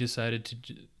 he decided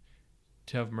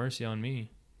to have mercy on me.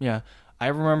 Yeah. I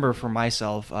remember for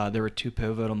myself, there were two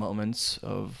pivotal moments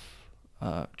of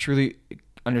truly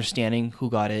understanding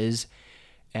who God is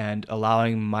and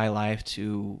allowing my life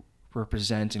to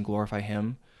represent and glorify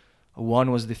him.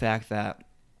 One was the fact that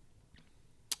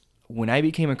when I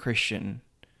became a Christian,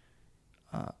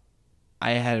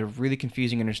 I had a really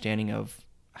confusing understanding of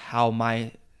how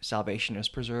my salvation is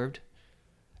preserved.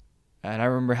 And I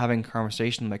remember having a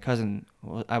conversation with my cousin.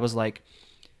 I was like,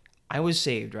 I was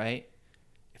saved, right?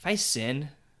 If I sin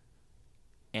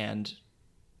and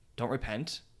don't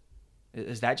repent,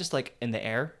 is that just in the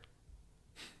air?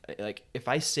 If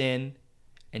I sin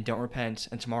and don't repent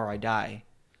and tomorrow I die,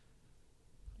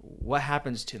 what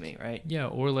happens to me, right? Yeah,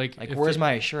 or where's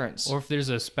my assurance? Or if there's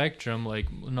a spectrum,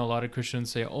 a lot of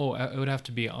Christians say, oh, it would have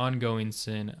to be ongoing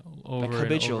sin, over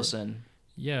habitual sin.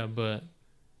 Yeah, but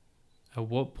at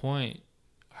what point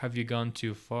have you gone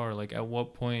too far? At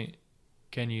what point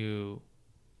can you,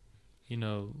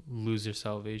 lose your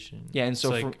salvation? Yeah, and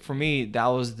so for me, that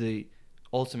was the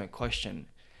ultimate question.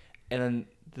 And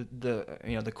then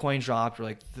the coin dropped, or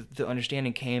like the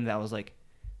understanding came that was like,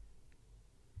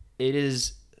 it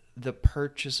is the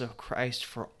purchase of Christ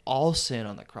for all sin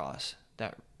on the cross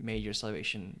that made your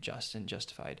salvation just and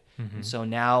justified. Mm-hmm. And so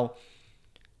now,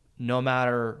 no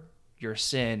matter your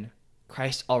sin,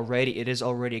 it is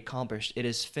already accomplished. It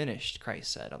is finished,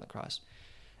 Christ said on the cross.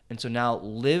 And so now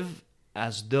live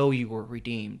as though you were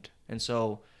redeemed. And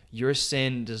so your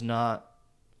sin does not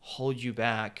hold you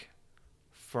back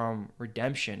from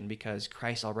redemption, because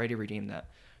Christ already redeemed that.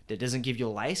 That doesn't give you a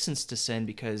license to sin,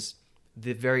 because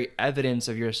the very evidence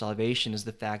of your salvation is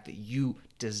the fact that you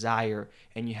desire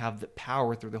and you have the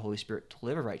power through the Holy Spirit to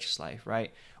live a righteous life,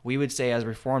 right? We would say as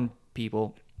Reformed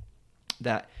people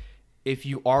that if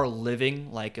you are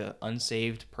living like an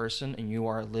unsaved person and you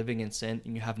are living in sin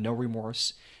and you have no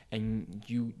remorse and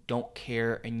you don't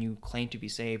care and you claim to be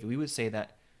saved, we would say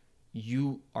that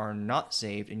you are not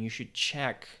saved, and you should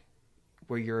check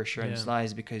where your assurance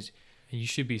lies, because you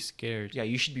should be scared. Yeah,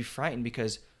 you should be frightened,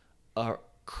 because a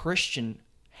Christian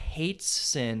hates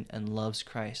sin and loves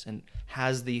Christ and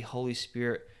has the Holy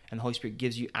Spirit, and the Holy Spirit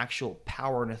gives you actual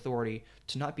power and authority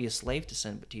to not be a slave to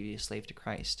sin, but to be a slave to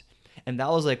Christ. And that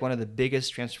was like one of the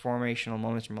biggest transformational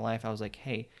moments in my life. I was like,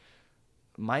 hey,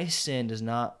 my sin does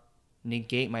not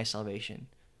negate my salvation,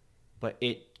 but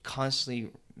it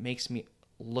constantly makes me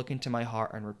look into my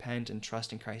heart and repent and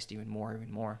trust in Christ even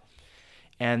more.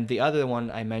 And the other one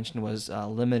I mentioned was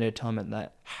limited atonement.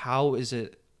 That how is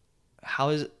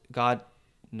God,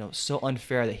 so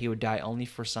unfair that he would die only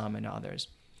for some and not others?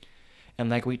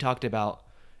 And like we talked about,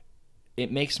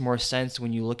 it makes more sense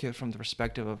when you look at it from the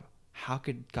perspective of, how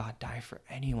could God die for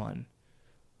anyone?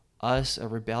 Us, a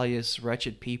rebellious,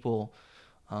 wretched people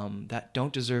that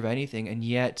don't deserve anything, and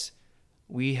yet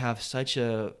we have such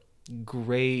a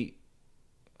great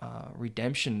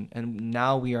redemption, and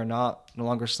now we are no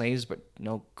longer slaves, but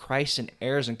Christ and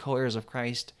heirs and co-heirs of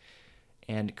Christ,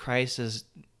 and Christ has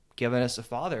given us a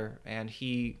Father, and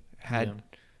he had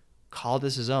called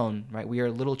us his own, right? We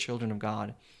are little children of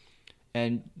God.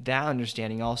 And that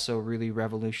understanding also really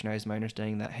revolutionized my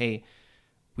understanding that, hey,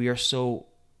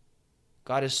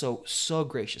 God is so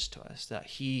gracious to us that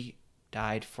he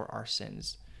died for our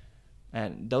sins.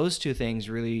 And those two things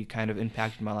really kind of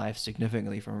impacted my life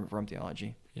significantly from Reformed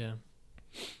theology. Yeah.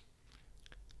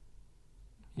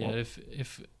 Yeah. Well,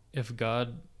 if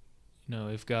God,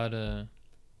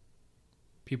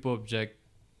 people object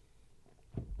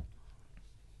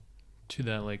to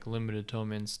that like limited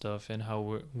atonement stuff and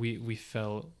how we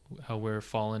fell, how we're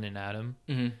fallen in Adam,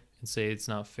 mm-hmm. and say it's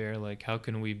not fair. Like how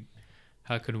can we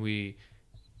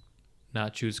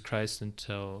not choose Christ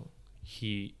until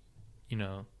he,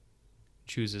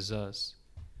 chooses us?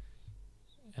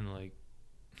 And like,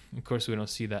 of course we don't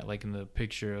see that like in the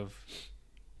picture of,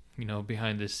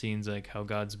 behind the scenes, like how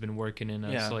God's been working in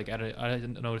us. Like I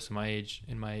noticed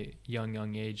in my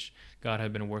young age, God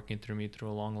had been working through me through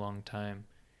a long time.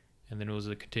 And then it was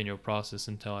a continual process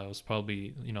until I was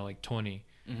probably, like 20,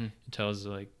 mm-hmm. until I was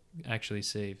like actually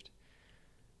saved.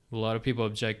 A lot of people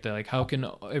object that, like, how can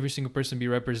every single person be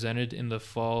represented in the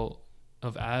fall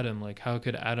of Adam? Like, how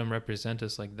could Adam represent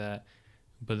us like that?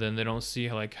 But then they don't see,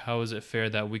 like, how is it fair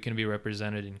that we can be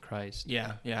represented in Christ?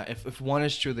 Yeah. If one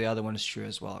is true, the other one is true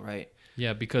as well, right?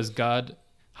 Yeah, because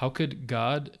how could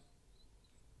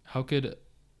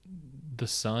the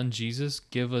Son, Jesus,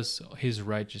 give us his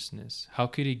righteousness? How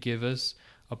could he give us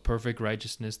a perfect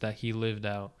righteousness that he lived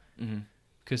out?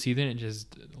 Because he didn't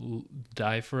just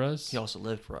die for us. He also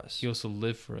lived for us.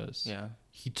 Yeah.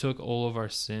 He took all of our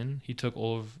sin. He took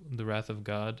all of the wrath of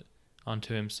God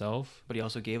onto himself. But he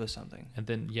also gave us something. And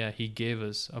then, he gave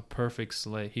us a perfect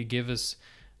slate. He gave us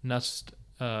not just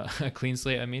a clean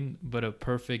slate, but a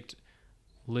perfect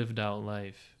lived out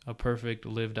life, a perfect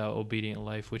lived out obedient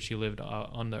life, which he lived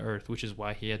on the earth, which is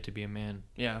why he had to be a man.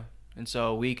 Yeah. And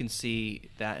so we can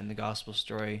see that in the gospel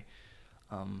story.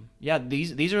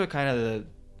 These are kind of the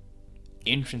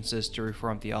entrances to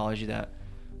Reformed theology that,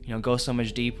 go so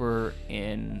much deeper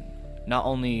in not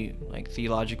only like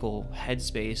theological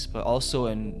headspace, but also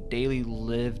in daily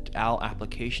lived out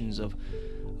applications of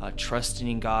trusting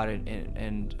in God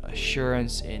and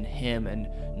assurance in him, and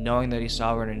knowing that he's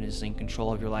sovereign and is in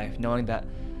control of your life, knowing that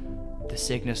the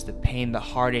sickness, the pain, the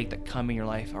heartache that come in your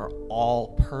life are all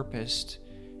purposed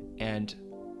and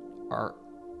are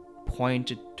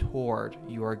pointed toward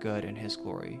your good and his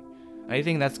glory. I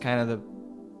think that's kind of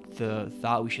the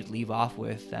thought we should leave off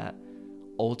with, that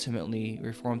ultimately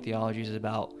Reformed theology is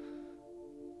about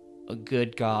a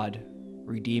good God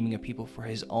redeeming a people for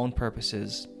his own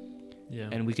purposes,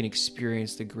 and we can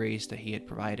experience the grace that he had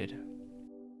provided.